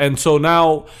live. And so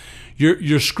now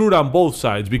you're screwed on both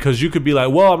sides, because you could be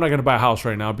like, well, I'm not going to buy a house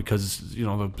right now because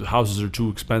the houses are too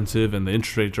expensive and the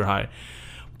interest rates are high,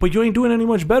 but you ain't doing any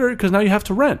much better because now you have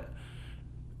to rent.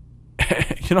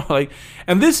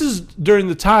 And this is during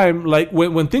the time like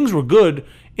when things were good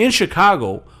in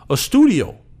Chicago. A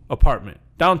studio apartment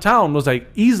downtown was like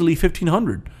easily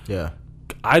 $1,500. Yeah.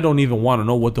 I don't even want to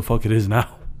know what the fuck it is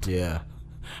now. Yeah.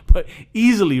 But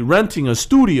easily renting a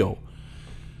studio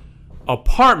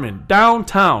apartment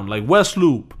downtown, like West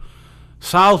Loop,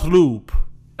 South Loop,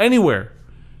 anywhere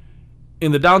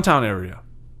in the downtown area,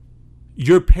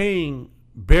 you're paying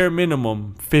bare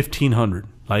minimum $1,500.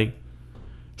 Like,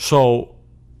 so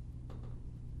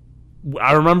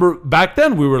I remember back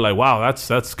then we were like, wow,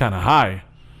 that's kind of high.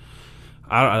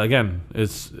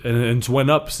 It's went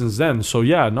up since then. So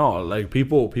yeah, no, like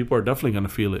people are definitely gonna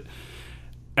feel it,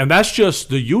 and that's just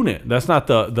the unit. That's not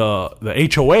the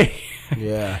HOA.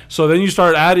 Yeah. So then you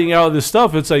start adding all this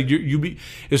stuff. It's like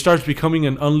it starts becoming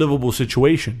an unlivable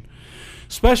situation,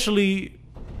 especially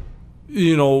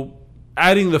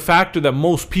adding the factor that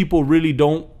most people really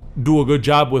don't do a good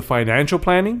job with financial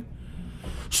planning.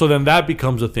 So then that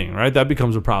becomes a thing, right? That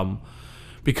becomes a problem.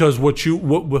 Because what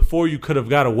before you could have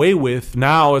got away with,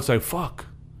 now it's like, fuck.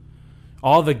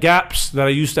 All the gaps that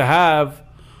I used to have,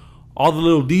 all the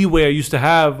little leeway I used to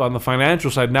have on the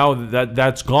financial side, now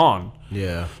that's gone.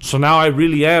 Yeah. So now I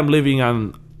really am living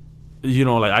on,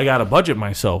 like I got to budget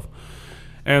myself.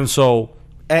 And so.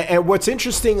 And what's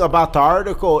interesting about the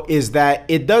article is that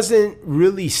it doesn't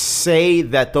really say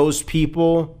that those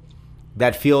people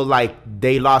that feel like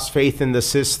they lost faith in the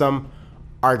system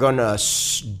are going to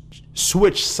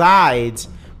switch sides,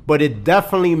 but it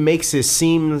definitely makes it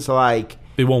seem like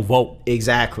they won't vote.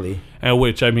 Exactly. And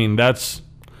which, I mean,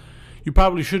 you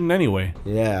probably shouldn't anyway.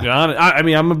 Yeah. I'm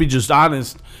going to be just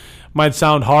honest. Might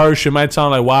sound harsh. It might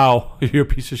sound like, wow, you're a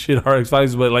piece of shit, RX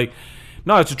Files, but like,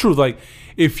 no, it's the truth. Like,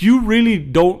 if you really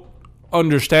don't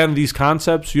understand these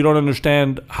concepts, you don't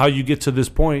understand how you get to this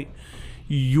point,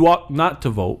 you ought not to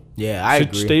vote. Yeah, I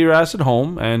agree. Stay your ass at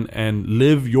home and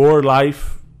live your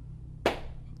life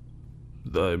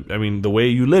the way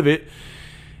you live it,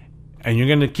 and you're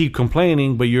gonna keep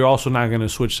complaining, but you're also not gonna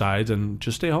switch sides, and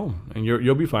just stay home, and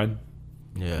you'll be fine.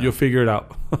 Yeah, you'll figure it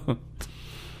out.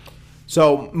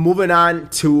 So moving on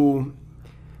to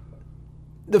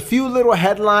the few little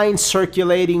headlines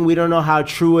circulating. We don't know how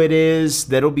true it is.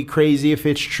 That'll be crazy if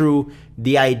it's true.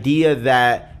 The idea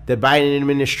that the Biden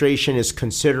administration is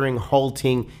considering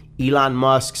halting Elon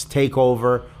Musk's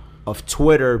takeover of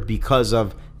Twitter because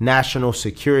of national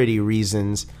security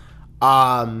reasons.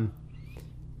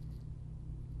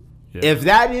 If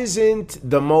that isn't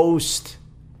the most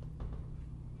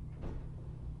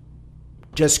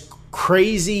just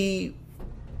crazy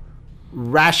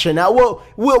rationale, well,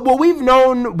 we've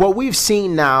known, what we've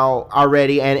seen now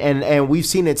already, and we've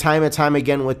seen it time and time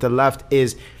again with the left,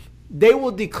 is they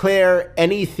will declare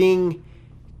anything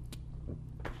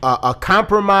a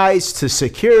compromise to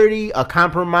security, a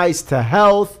compromise to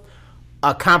health,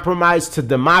 a compromise to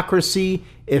democracy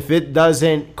if it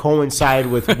doesn't coincide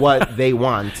with what they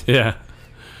want. Yeah.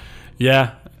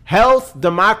 Yeah. Health,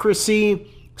 democracy,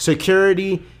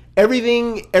 security,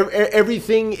 everything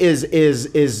is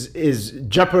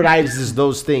jeopardizes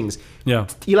those things. Yeah.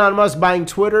 Elon Musk buying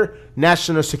Twitter,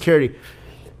 national security.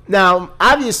 Now,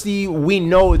 obviously, we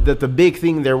know that the big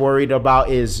thing they're worried about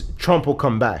is Trump will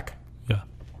come back. Yeah.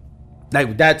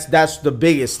 Like that's the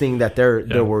biggest thing that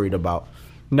they're worried about.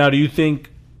 Now, do you think,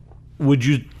 would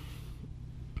you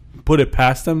put it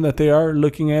past them that they are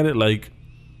looking at it like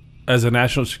as a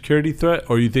national security threat,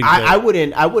 or you think I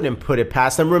wouldn't put it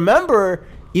past them. Remember,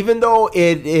 even though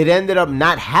it ended up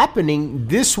not happening,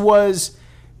 this was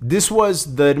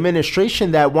the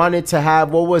administration that wanted to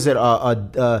have, what was it,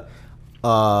 a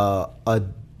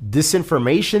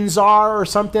disinformation czar or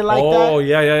something like that. Oh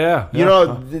yeah. You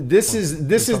know, this is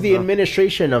the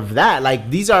administration of that.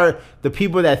 Like, these are the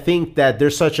people that think that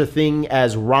there's such a thing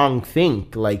as wrong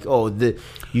think. Like,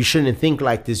 you shouldn't think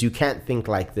like this. You can't think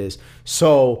like this.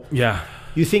 So yeah,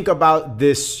 you think about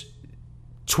this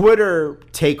Twitter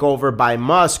takeover by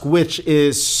Musk, which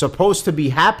is supposed to be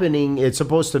happening. It's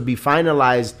supposed to be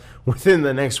finalized within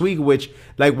the next week, which,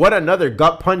 like, what another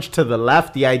gut punch to the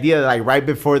left. The idea, like, right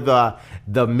before the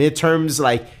midterms,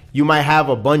 like, you might have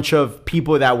a bunch of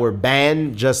people that were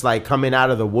banned just, like, coming out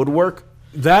of the woodwork.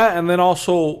 That, and then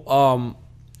also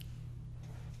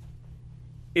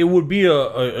it would be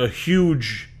a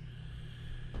huge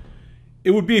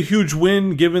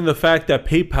win given the fact that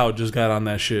PayPal just got on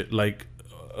that shit, like,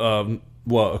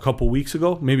 a couple weeks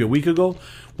ago, maybe a week ago,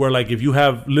 where, like, if you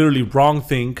have literally wrong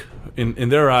think in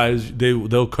their eyes,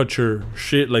 they'll cut your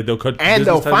shit, like, they'll cut, and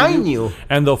they'll fine you,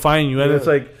 and it's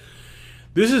like,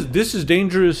 this is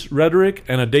dangerous rhetoric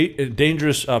and a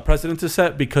dangerous precedent to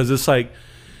set, because it's like,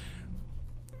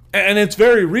 and it's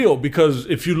very real, because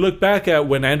if you look back at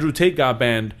when Andrew Tate got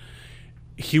banned,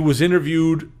 he was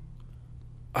interviewed,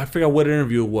 I forgot what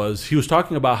interview it was. He was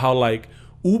talking about how, like,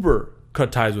 Uber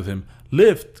cut ties with him,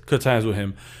 Lyft cut ties with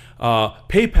him,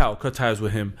 PayPal cut ties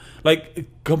with him. Like,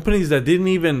 companies that didn't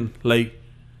even, like,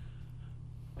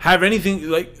 have anything,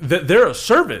 like, they're a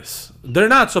service. They're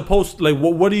not supposed, like,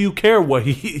 what do you care what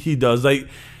he does? Like,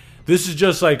 this is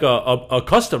just like a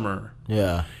customer.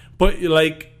 Yeah. But,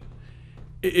 like,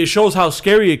 it shows how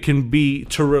scary it can be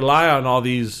to rely on all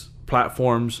these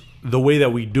platforms the way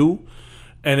that we do.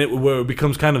 And where it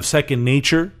becomes kind of second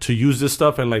nature to use this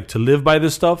stuff and, like, to live by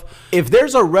this stuff. If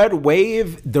there's a red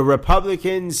wave, the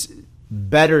Republicans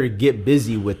better get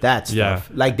busy with that stuff.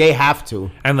 Yeah. Like, they have to.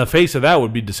 And the face of that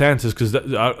would be DeSantis, because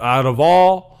out of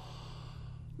all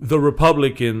the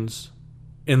Republicans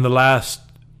in the last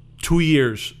 2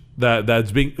 years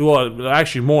that's been, well,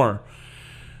 actually more,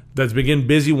 that's been getting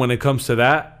busy when it comes to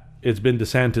that, it's been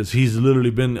DeSantis. He's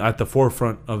literally been at the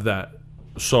forefront of that.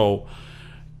 So,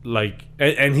 like,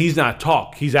 and he's not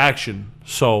talk, he's action.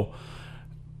 So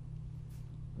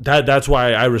that's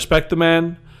why I respect the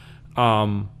man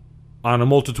on a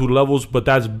multitude of levels, but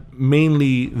that's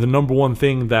mainly the number one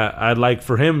thing that I'd like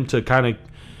for him to kind of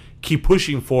keep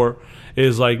pushing for,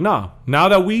 is like, now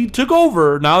that we took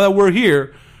over, now that we're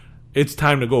here, it's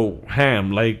time to go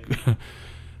ham, like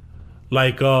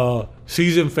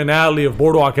season finale of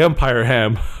Boardwalk Empire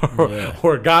ham,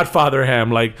 or Godfather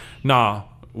ham. Like,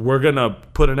 we're gonna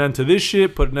put an end to this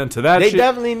shit, put an end to that shit. They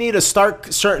definitely need to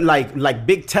start certain, like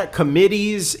big tech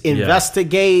committees,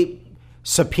 investigate,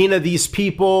 subpoena these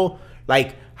people.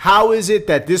 Like, how is it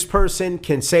that this person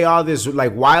can say all this,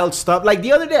 like, wild stuff? Like,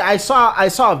 the other day I saw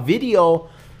a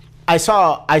video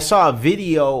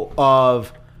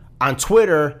of, on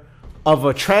Twitter, of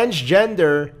a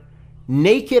transgender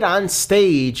naked on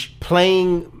stage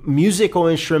playing musical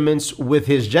instruments with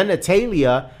his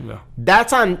genitalia.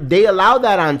 Yeah. They allow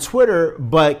that on Twitter,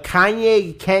 but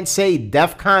Kanye can't say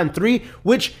DEFCON 3,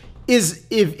 which is,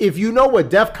 if you know what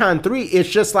DEFCON 3, it's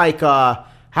just like,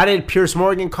 how did Pierce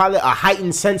Morgan call it? A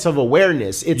heightened sense of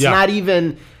awareness. It's not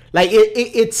even, like,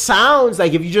 it sounds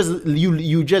like, if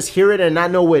you just hear it and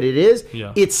not know what it is,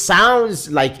 it sounds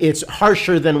like it's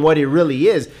harsher than what it really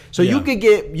is. So you could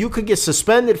get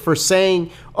suspended for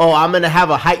saying, "Oh, I'm going to have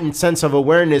a heightened sense of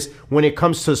awareness when it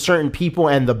comes to certain people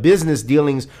and the business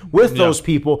dealings with those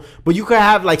people." But you could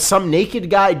have, like, some naked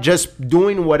guy just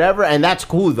doing whatever, and that's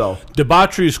cool though.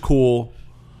 Debauchery is cool.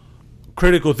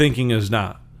 Critical thinking is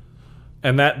not,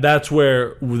 and that's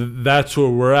where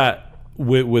we're at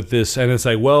with this. And it's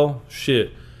like, well,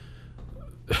 shit.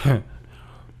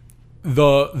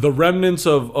 the remnants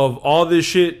of all this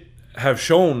shit have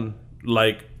shown,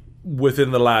 like,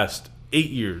 within the last 8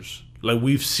 years. Like,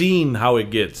 we've seen how it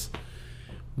gets.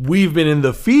 We've been in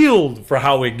the field for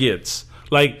how it gets.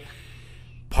 Like,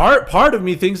 part of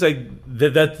me thinks like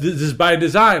that this is by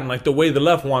design, like the way the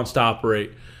left wants to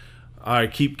operate. All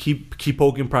right, keep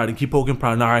poking pride and keep poking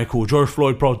pride. All right, cool. George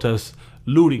Floyd protests,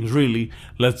 lootings, really.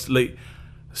 Let's like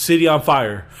city on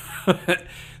fire,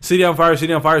 city on fire,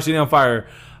 city on fire, city on fire.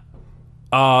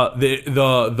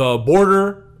 The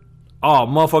border,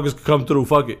 motherfuckers could come through.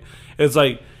 Fuck it. It's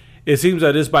like it seems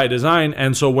that it's by design,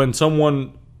 and so when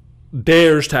someone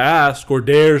dares to ask or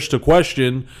dares to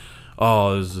question,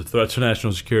 this is a threat to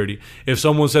national security. If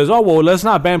someone says, oh, well, let's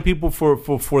not ban people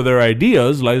for their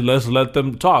ideas, like let's let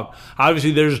them talk.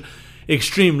 Obviously, there's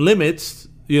extreme limits,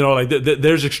 like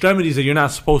there's extremities that you're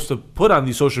not supposed to put on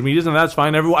these social medias, and that's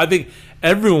fine. I think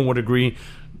everyone would agree,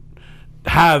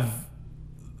 have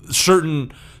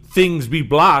certain things be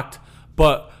blocked,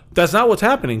 but that's not what's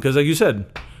happening, because like you said,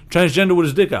 transgender with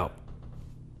his dick out.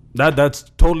 That's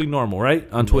totally normal, right?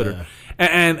 On Twitter. Yeah.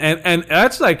 And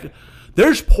that's like,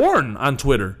 there's porn on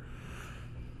Twitter.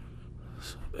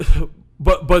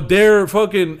 But they're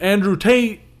fucking Andrew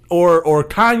Tate or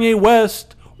Kanye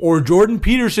West or Jordan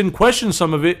Peterson question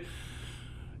some of it.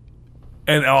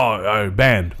 And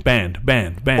banned.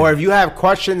 Or if you have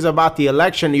questions about the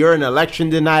election, you're an election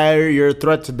denier, you're a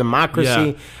threat to democracy.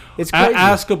 Yeah. It's crazy.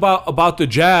 Ask about the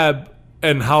jab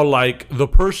and how like the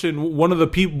person, one of the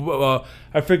people,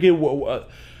 I forget what.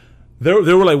 They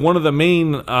were like one of the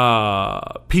main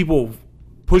people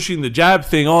pushing the jab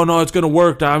thing. Oh no, it's gonna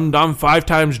work. I'm 5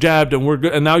 times jabbed and we're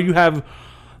good. And now you have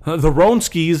the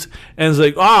Ronskis, and it's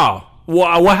like,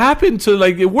 what happened to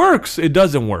like it works? It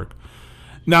doesn't work.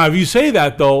 Now if you say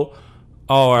that though,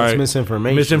 all right, it's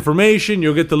misinformation. Misinformation.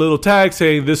 You'll get the little tag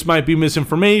saying this might be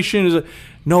misinformation.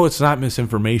 No, it's not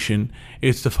misinformation.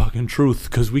 It's the fucking truth,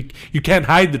 because you can't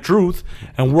hide the truth,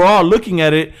 and we're all looking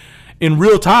at it in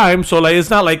real time. So like, it's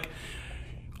not like.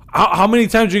 How many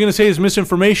times are you going to say it's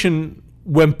misinformation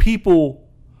when people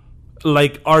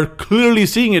like are clearly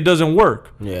seeing it doesn't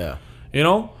work? Yeah.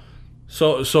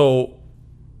 So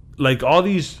like all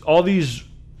these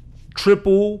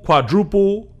triple,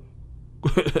 quadruple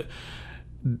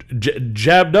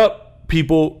jabbed up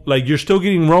people, like you're still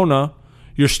getting Rona,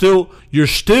 you're still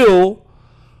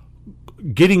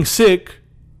getting sick.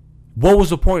 What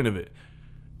was the point of it?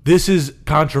 This is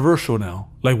controversial now.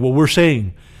 Like what we're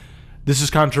saying. This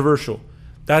is controversial.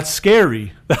 That's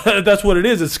scary. That's what it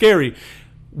is. It's scary.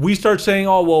 We start saying,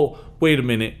 oh, well, wait a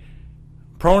minute.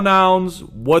 Pronouns,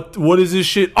 what is this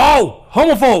shit? Oh,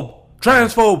 homophobe,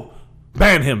 transphobe,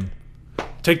 ban him.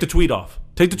 Take the tweet off.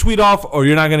 Take the tweet off or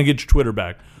you're not going to get your Twitter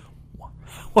back.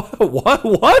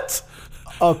 What?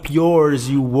 Up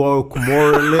yours, you woke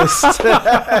moralist.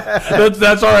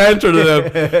 That's our answer to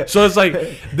them. So it's like,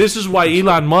 this is why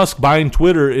Elon Musk buying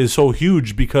Twitter is so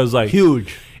huge, because like...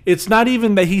 Huge. It's not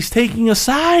even that he's taking a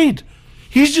side.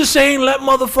 He's just saying, let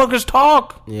motherfuckers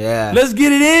talk. Yeah. Let's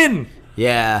get it in.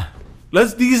 Yeah.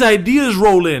 Let's these ideas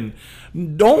roll in.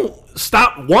 Don't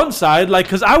stop one side. Like,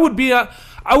 because I would be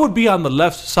on the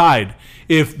left side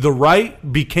if the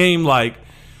right became like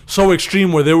so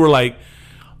extreme where they were like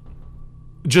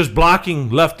just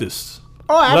blocking leftists.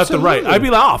 Oh, absolutely. Left and right. I'd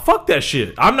be like, fuck that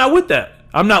shit. I'm not with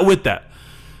that.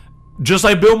 Just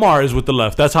like Bill Maher is with the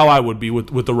left. That's how I would be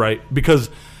with the right, because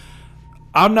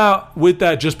I'm not with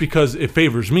that just because it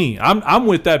favors me. I'm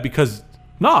with that because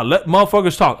let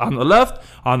motherfuckers talk on the left,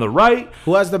 on the right.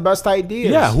 Who has the best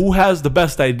ideas? Yeah, who has the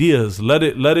best ideas? Let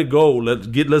it go. Let's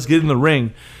get in the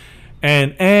ring.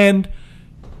 And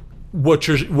what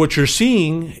you're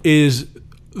seeing is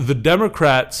the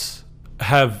Democrats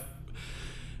have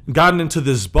gotten into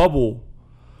this bubble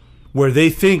where they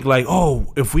think like,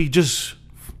 oh, if we just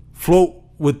float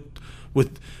with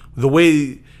the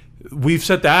way we've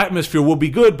set the atmosphere, we'll be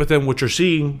good. But then what you're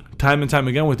seeing time and time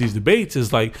again with these debates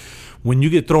is like, when you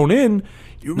get thrown in,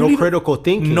 no critical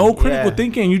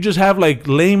thinking. You just have like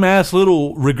lame ass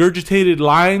little regurgitated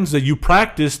lines that you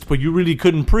practiced but you really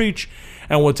couldn't preach.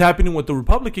 And what's happening with the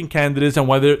Republican candidates and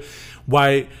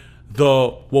why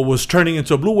what was turning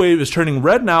into a blue wave is turning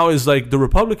red now is like the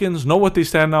Republicans know what they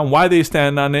stand on, why they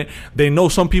stand on it. They know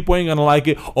some people ain't gonna like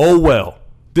it. Oh well.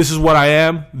 This is what I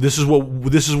am. This is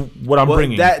what I'm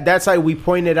bringing. That's like we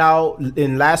pointed out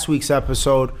in last week's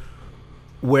episode,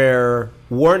 where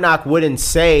Warnock wouldn't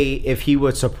say if he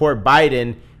would support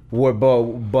Biden,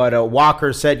 but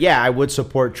Walker said, "Yeah, I would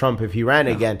support Trump if he ran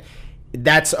again."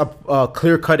 That's a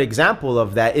clear-cut example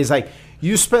of that. Is like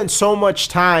you spend so much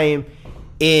time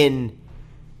in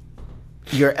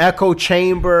your echo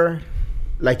chamber,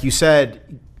 like you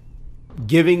said,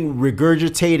 giving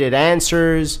regurgitated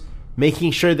answers,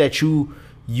 making sure that you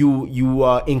you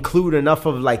include enough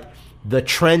of like the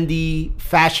trendy,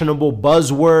 fashionable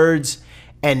buzzwords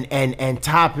and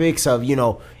topics of, you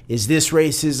know, is this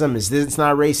racism? Is this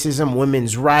not racism?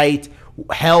 Women's right,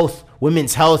 health,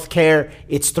 women's health care,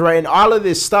 it's threatened, all of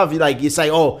this stuff. Like, it's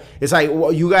like,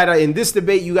 well, you gotta, in this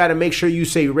debate, you gotta make sure you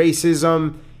say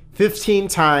racism 15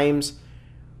 times,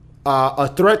 a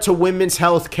threat to women's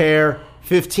health care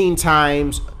 15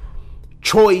 times,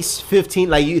 choice 15,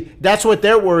 like that's what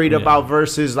they're worried about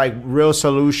versus like real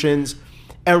solutions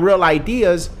and real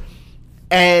ideas.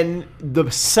 And the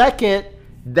second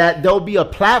that there'll be a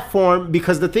platform,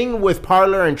 because the thing with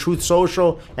Parler and Truth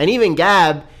Social and even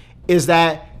Gab is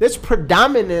that there's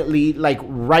predominantly like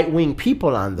right-wing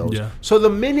people on those. So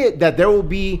the minute that there will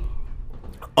be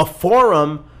a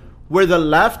forum where the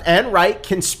left and right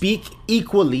can speak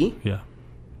equally,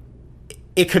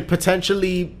 it could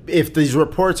potentially, if these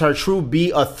reports are true,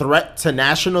 be a threat to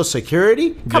national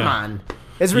security. Come on.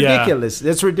 It's ridiculous.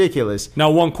 It's ridiculous.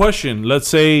 Now, one question. Let's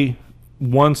say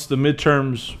once the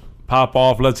midterms pop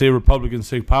off, let's say Republicans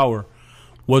take power,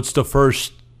 what's the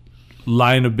first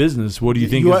line of business? What do you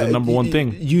think is the number one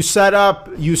thing? You set up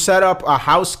a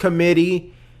House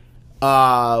committee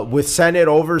with Senate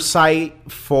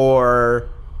oversight for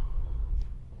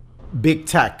big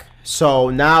tech. So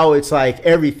now it's like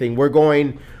everything. We're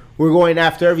going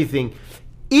after everything.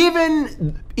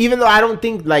 Even though I don't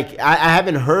think, like, I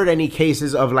haven't heard any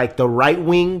cases of like the right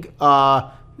wing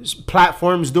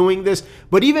platforms doing this.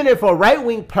 But even if a right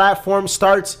wing platform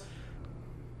starts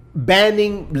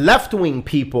banning left wing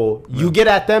people, you get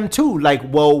at them too. Like,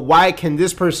 well, why can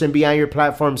this person be on your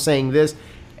platform saying this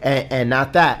and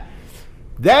not that?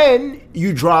 Then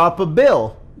you draw up a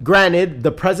bill. Granted,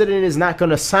 the president is not going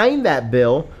to sign that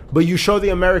bill, but you show the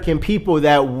American people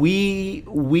that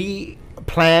we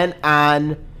plan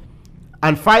on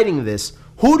fighting this.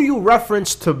 Who do you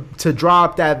reference to draw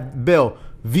up that bill?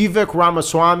 Vivek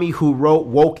Ramaswamy, who wrote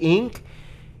Woke Inc.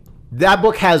 That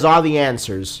book has all the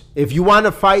answers. If you want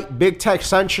to fight big tech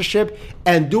censorship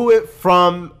and do it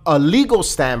from a legal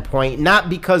standpoint, not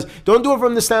because, don't do it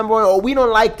from the standpoint, oh, we don't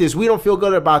like this, we don't feel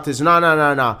good about this.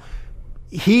 No.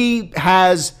 He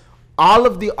has all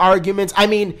of the arguments. I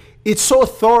mean, it's so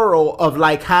thorough of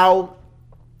like how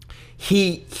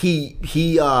he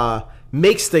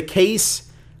makes the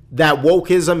case that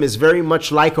wokeism is very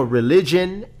much like a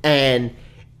religion, and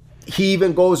he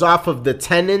even goes off of the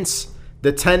tenets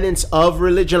of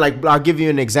religion. Like, I'll give you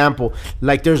an example.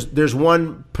 Like, there's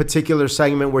one particular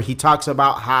segment where he talks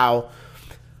about how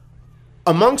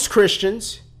amongst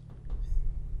Christians,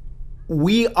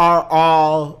 we are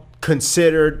all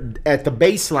considered, at the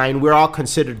baseline, we're all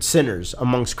considered sinners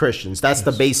amongst Christians. That's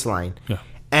the baseline.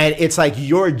 And it's like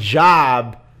your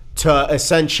job to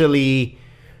essentially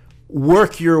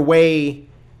work your way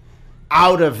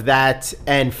out of that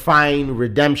and find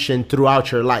redemption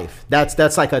throughout your life.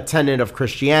 That's like a tenet of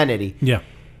Christianity.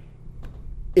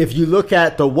 If you look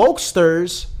at the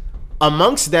wokesters,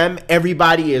 amongst them,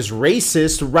 everybody is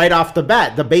racist right off the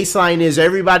bat. The baseline is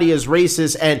everybody is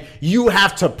racist, and you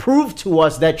have to prove to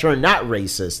us that you're not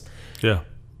racist.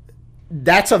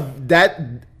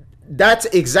 That's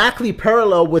exactly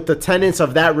parallel with the tenets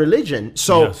of that religion.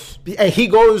 So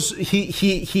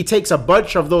he takes a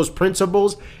bunch of those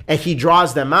principles and he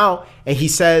draws them out, and he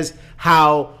says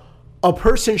how a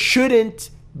person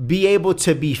shouldn't be able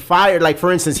to be fired. Like,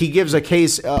 for instance, he gives a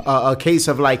case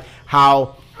of like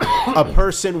how a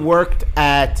person worked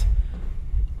at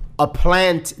a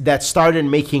plant that started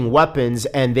making weapons,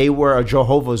 and they were a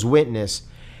Jehovah's Witness,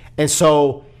 and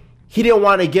so he didn't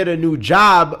want to get a new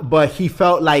job, but he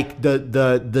felt like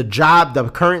the job, the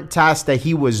current task that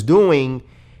he was doing,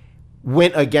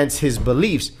 went against his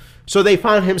beliefs. So they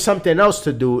found him something else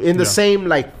to do in the same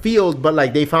like field, but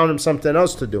like they found him something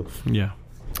else to do.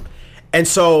 And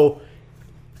so,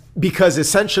 because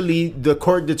essentially the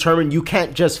court determined you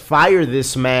can't just fire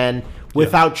this man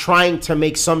without trying to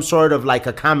make some sort of like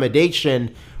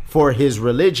accommodation for his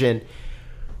religion.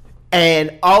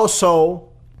 And also,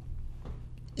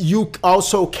 you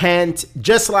also can't,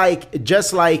 just like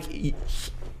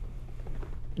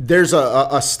there's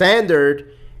a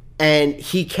standard, and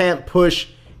he can't push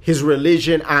his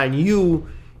religion on you,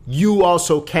 you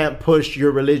also can't push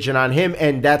your religion on him.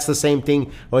 And that's the same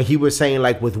thing what he was saying,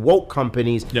 like with woke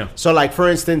companies. So like, for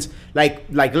instance, like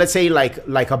let's say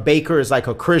like a baker is like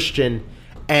a Christian,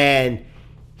 and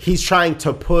he's trying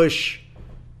to push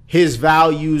his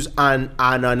values on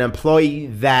an employee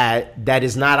that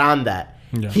is not on that.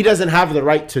 He doesn't have the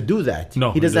right to do that.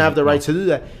 He doesn't have the right to do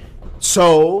that.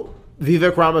 So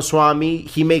Vivek Ramaswamy,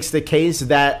 he makes the case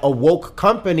that a woke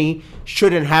company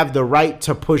shouldn't have the right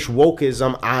to push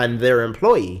wokeism on their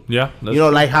employee. Yeah, you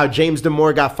know, like how James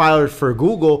Damore got fired for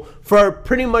Google for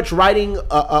pretty much writing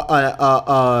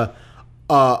a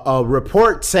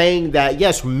report saying that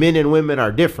yes, men and women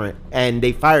are different, and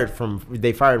they fired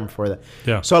him for that.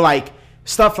 Yeah. So like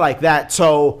stuff like that.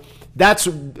 So that's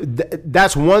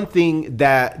one thing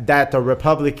that the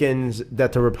Republicans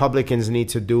need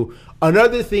to do.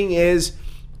 Another thing is,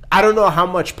 I don't know how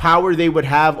much power they would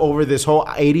have over this whole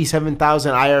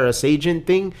 87,000 IRS agent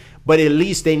thing, but at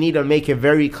least they need to make it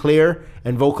very clear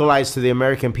and vocalize to the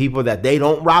American people that they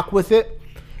don't rock with it.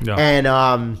 Yeah. And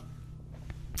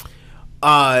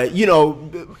you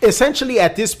know, essentially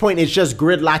at this point it's just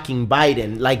gridlocking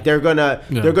Biden. Like they're gonna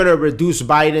reduce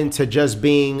Biden to just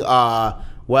being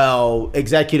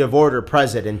executive order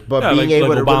president, but being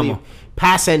able to really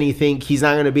pass anything, he's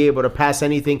not going to be able to pass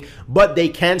anything. But they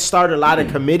can start a lot of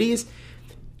committees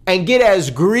and get as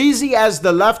greasy as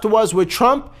the left was with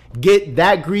Trump. Get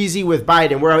that greasy with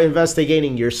Biden. We're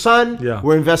investigating your son. Yeah.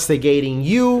 We're investigating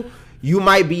you. You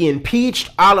might be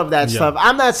impeached. All of that stuff.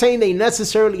 I'm not saying they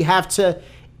necessarily have to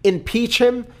impeach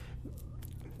him.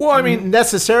 Well, I mean,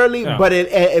 necessarily,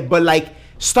 but like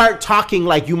start talking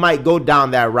like you might go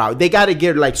down that route. They got to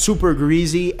get like super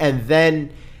greasy, and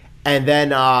then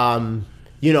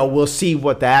you know, we'll see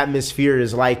what the atmosphere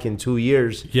is like in 2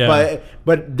 years. Yeah.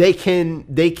 But they can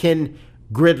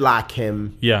gridlock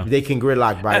him. Yeah. They can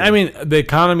gridlock Biden. I mean, the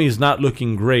economy is not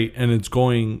looking great, and it's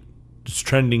trending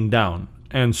down.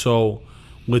 And so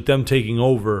with them taking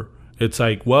over, it's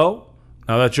like, well,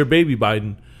 now that's your baby,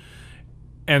 Biden.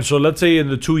 And so let's say in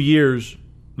the 2 years,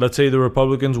 let's say the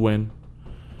Republicans win,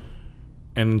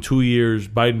 and in 2 years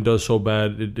Biden does so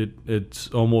bad, it's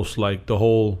almost like the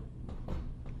whole,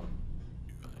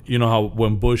 you know how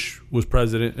when Bush was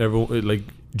president, everyone like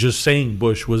just saying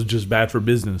Bush was just bad for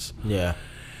business. Yeah.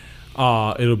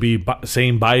 It'll be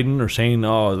saying Biden or saying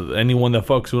anyone that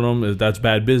fucks with him that's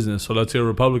bad business. So let's say a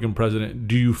Republican president.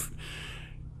 Do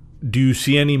you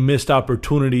see any missed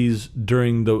opportunities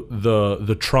during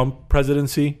the Trump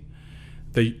presidency?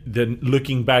 That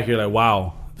looking back, you're like,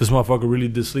 wow, this motherfucker really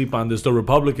did sleep on this. The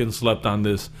Republicans slept on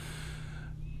this.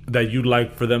 That you'd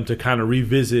like for them to kind of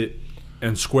revisit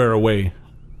and square away.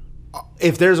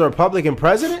 If there's a Republican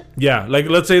president? Yeah, like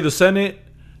let's say the Senate,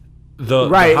 the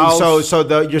House.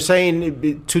 So you're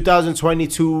saying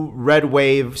 2022 red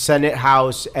wave, Senate,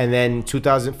 House, and then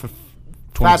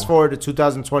fast forward to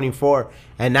 2024,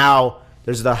 and now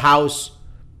there's the House,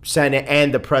 Senate,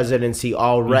 and the presidency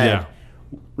all red. Yeah.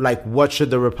 Like, what should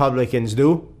the Republicans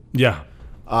do? Yeah.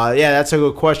 That's a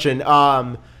good question.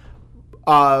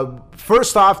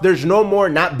 First off, there's no more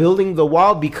not building the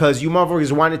wall because you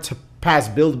motherfuckers wanted to pass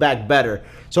Build Back Better.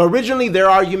 So originally their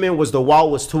argument was the wall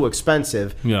was too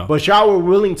expensive. Yeah. But y'all were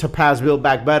willing to pass Build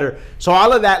Back Better. So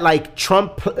all of that, like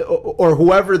Trump or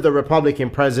whoever the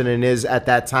Republican president is at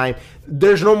that time,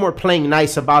 there's no more playing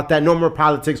nice about that. No more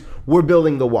politics. We're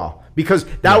building the wall. Because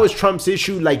that was Trump's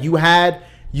issue. Like you had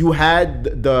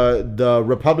the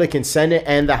Republican Senate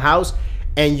and the House,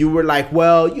 and you were like,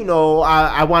 well, you know,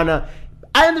 I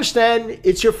understand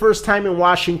it's your first time in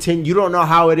Washington. You don't know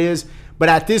how it is. But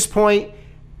at this point,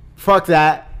 fuck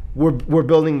that. We're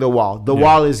building the wall. The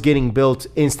wall is getting built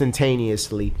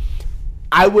instantaneously.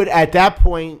 I would at that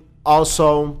point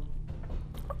also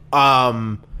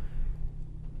energy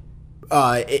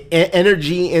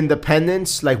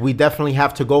independence. Like we definitely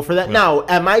have to go for that. Yeah. Now,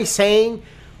 am I saying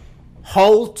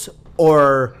halt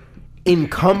or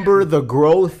encumber the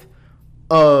growth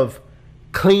of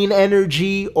clean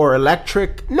energy or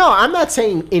electric? No, I'm not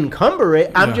saying encumber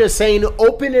it. I'm just saying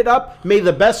open it up. May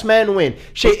the best man win.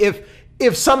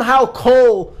 If somehow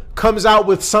coal comes out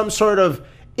with some sort of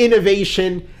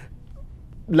innovation,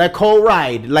 let coal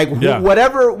ride. Like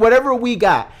whatever we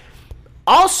got.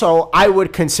 Also, I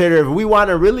would consider if we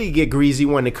want to really get greasy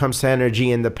when it comes to energy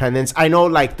independence. I know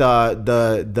like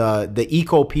the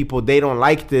eco people, they don't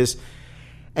like this.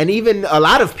 And even a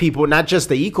lot of people, not just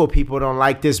the eco people, don't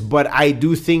like this, but I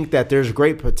do think that there's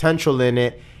great potential in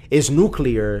it, is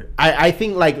nuclear. I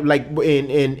think like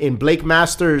in Blake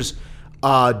Masters'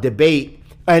 debate,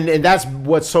 and that's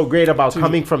what's so great about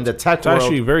coming from the tech world. It's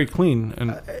actually very clean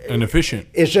and efficient.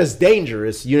 It's just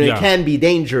dangerous. You know, it can be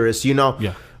dangerous, you know.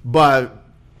 Yeah. But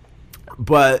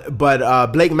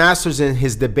Blake Masters in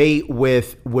his debate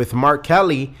with Mark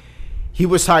Kelly, he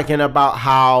was talking about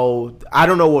how, I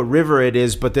don't know what river it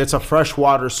is, but there's a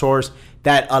freshwater source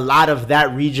that a lot of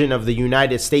that region of the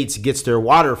United States gets their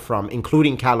water from,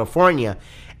 including California.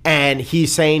 And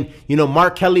he's saying, you know,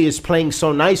 Mark Kelly is playing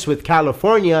so nice with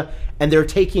California and they're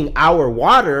taking our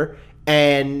water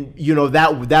and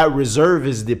that reserve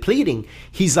is depleting.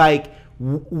 He's like,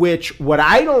 what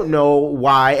I don't know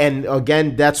why, and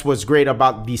again, that's what's great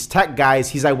about these tech guys.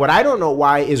 He's like, what I don't know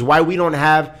why is why we don't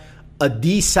have a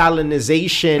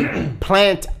desalinization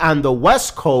plant on the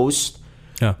West Coast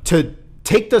to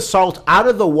take the salt out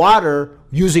of the water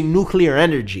using nuclear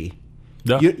energy.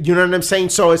 Yeah. You know what I'm saying?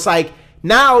 So it's like,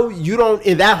 now you don't,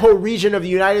 in that whole region of the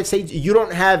United States, you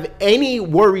don't have any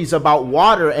worries about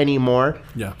water anymore.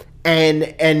 Yeah.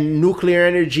 And nuclear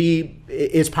energy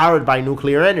is powered by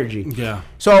nuclear energy. Yeah.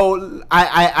 So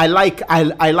I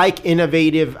like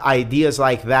innovative ideas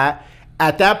like that.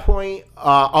 At that point,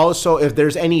 also, if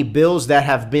there's any bills that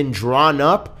have been drawn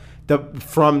up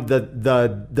from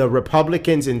the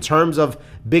Republicans in terms of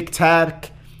big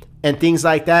tech and things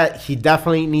like that, he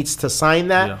definitely needs to sign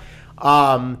that.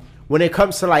 Yeah. When it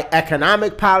comes to like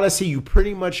economic policy, you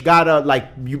pretty much gotta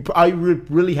all you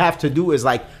really have to do is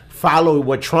like follow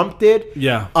what Trump did.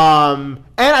 Yeah. And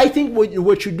I think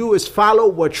what you do is follow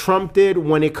what Trump did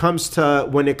when it comes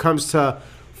to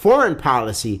foreign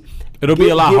policy. It'll be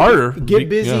a lot harder. Get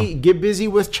busy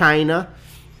with China.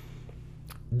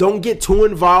 Don't get too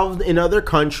involved in other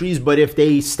countries, but if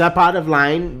they step out of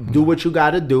line, do what you got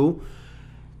to do.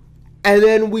 And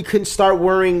then we can start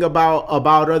worrying about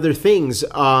other things.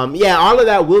 All of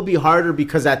that will be harder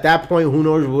because at that point, who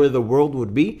knows where the world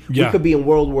would be? Yeah. We could be in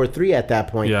World War III at that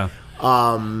point. Yeah.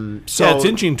 So it's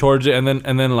inching towards it, and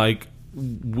then like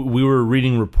we were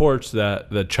reading reports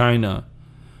that China,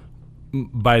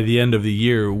 by the end of the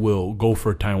year, will go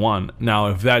for Taiwan. Now,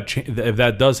 if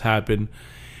that does happen,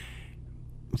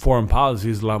 foreign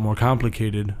policy is a lot more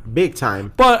complicated, big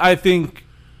time. But I think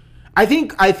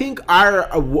our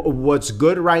what's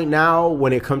good right now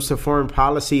when it comes to foreign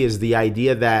policy is the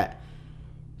idea that,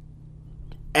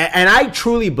 and I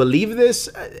truly believe this.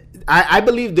 I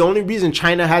believe the only reason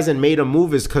China hasn't made a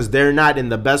move is because they're not in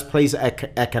the best place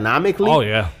economically. Oh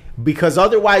yeah. Because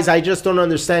otherwise, I just don't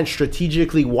understand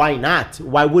strategically why not.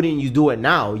 Why wouldn't you do it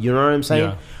now? You know what I'm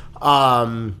saying?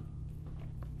 Yeah.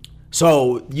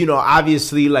 So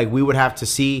obviously, like we would have to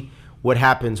see what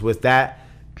happens with that.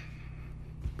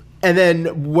 And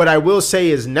then what I will say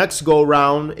is next go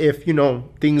round, if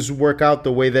things work out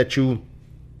the way that you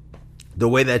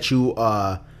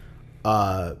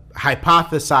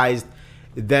hypothesized,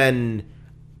 then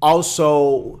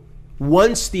also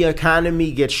once the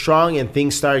economy gets strong and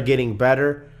things start getting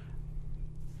better,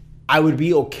 I would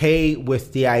be okay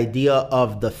with the idea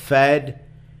of the Fed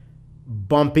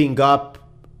bumping up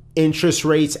interest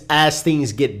rates as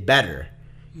things get better.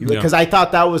 Because I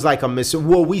thought that was like a miss.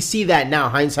 Well, we see that now.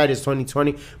 Hindsight is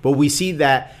 2020, but we see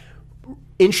that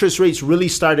interest rates really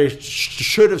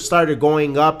should have started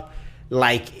going up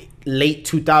like late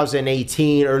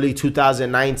 2018, early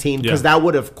 2019, because that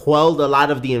would have quelled a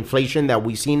lot of the inflation that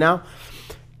we see now.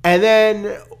 And then,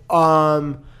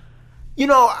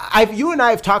 you and I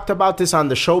have talked about this on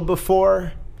the show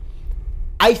before.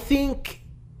 I think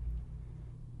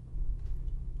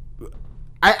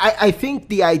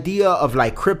the idea of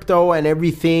like crypto and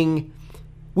everything,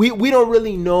 we don't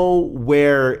really know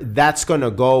where that's going to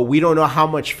go. We don't know how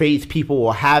much faith people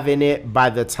will have in it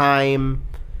by the time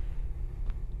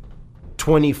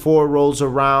 24 rolls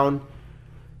around.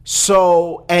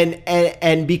 So,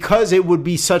 and because it would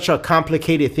be such a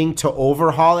complicated thing to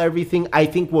overhaul everything, I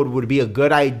think what would be a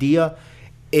good idea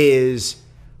is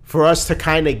for us to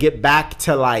kind of get back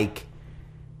to like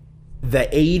the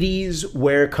 80s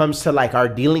where it comes to like our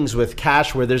dealings with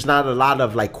cash, where there's not a lot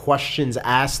of like questions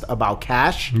asked about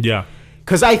cash. Yeah.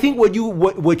 Because I think what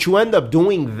you end up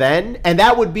doing then, and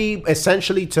that would be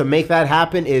essentially to make that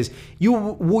happen, is you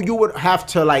would have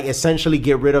to like essentially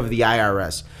get rid of the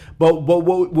IRS. But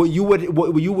what you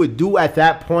would do at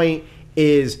that point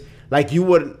is like you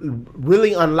would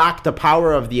really unlock the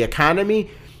power of the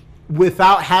economy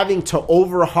without having to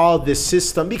overhaul this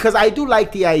system. Because I do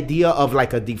like the idea of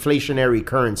like a deflationary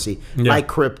currency, like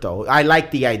crypto. I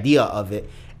like the idea of it.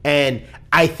 And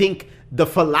I think the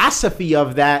philosophy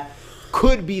of that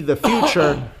could be the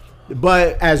future.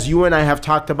 But as you and I have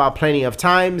talked about plenty of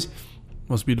times,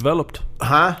 must be developed.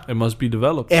 It must be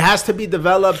developed. It has to be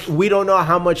developed. We don't know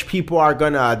how much people are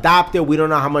going to adopt it. We don't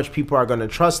know how much people are going to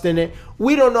trust in it.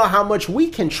 We don't know how much we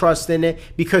can trust in it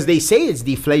because they say it's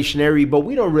deflationary, but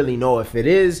we don't really know if it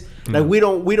is. Like we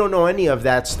don't know any of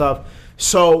that stuff.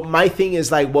 So my thing is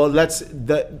like, well,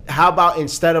 how about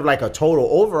instead of like a total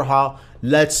overhaul,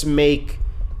 let's make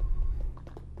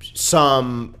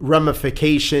some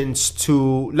ramifications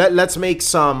to let's make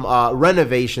some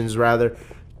renovations rather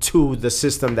to the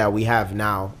system that we have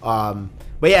now.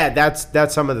 But yeah,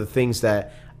 that's some of the things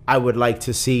that I would like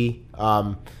to see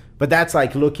But that's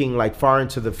like looking like far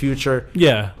into the future.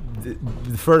 Yeah.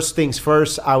 The first things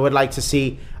first, I would like to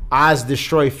see Oz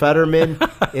destroy Fetterman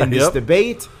in this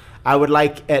debate. I would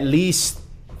like at least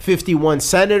 51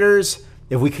 senators.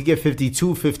 If we could get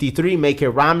 52, 53, make it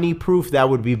Romney proof, that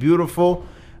would be beautiful.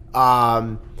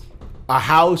 A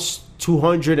House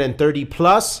 230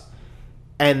 plus,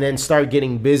 and then start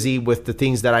getting busy with the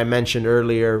things that I mentioned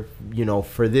earlier,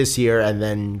 for this year, and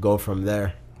then go from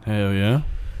there. Hell yeah.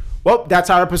 Well, that's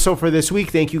our episode for this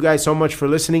week. Thank you guys so much for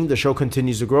listening. The show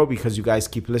continues to grow because you guys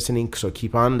keep listening, so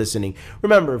keep on listening.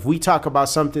 Remember, if we talk about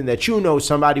something that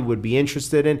somebody would be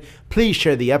interested in, please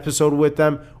share the episode with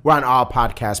them. We're on all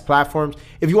podcast platforms.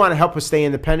 If you want to help us stay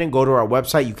independent, go to our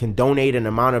website. You can donate an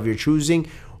amount of your choosing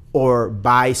or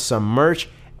buy some merch.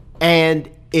 And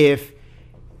if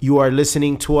you are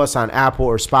listening to us on Apple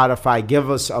or Spotify, give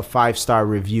us a 5-star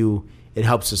review. It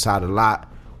helps us out a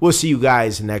lot. We'll see you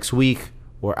guys next week.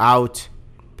 We're out.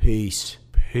 Peace.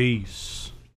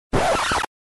 Peace.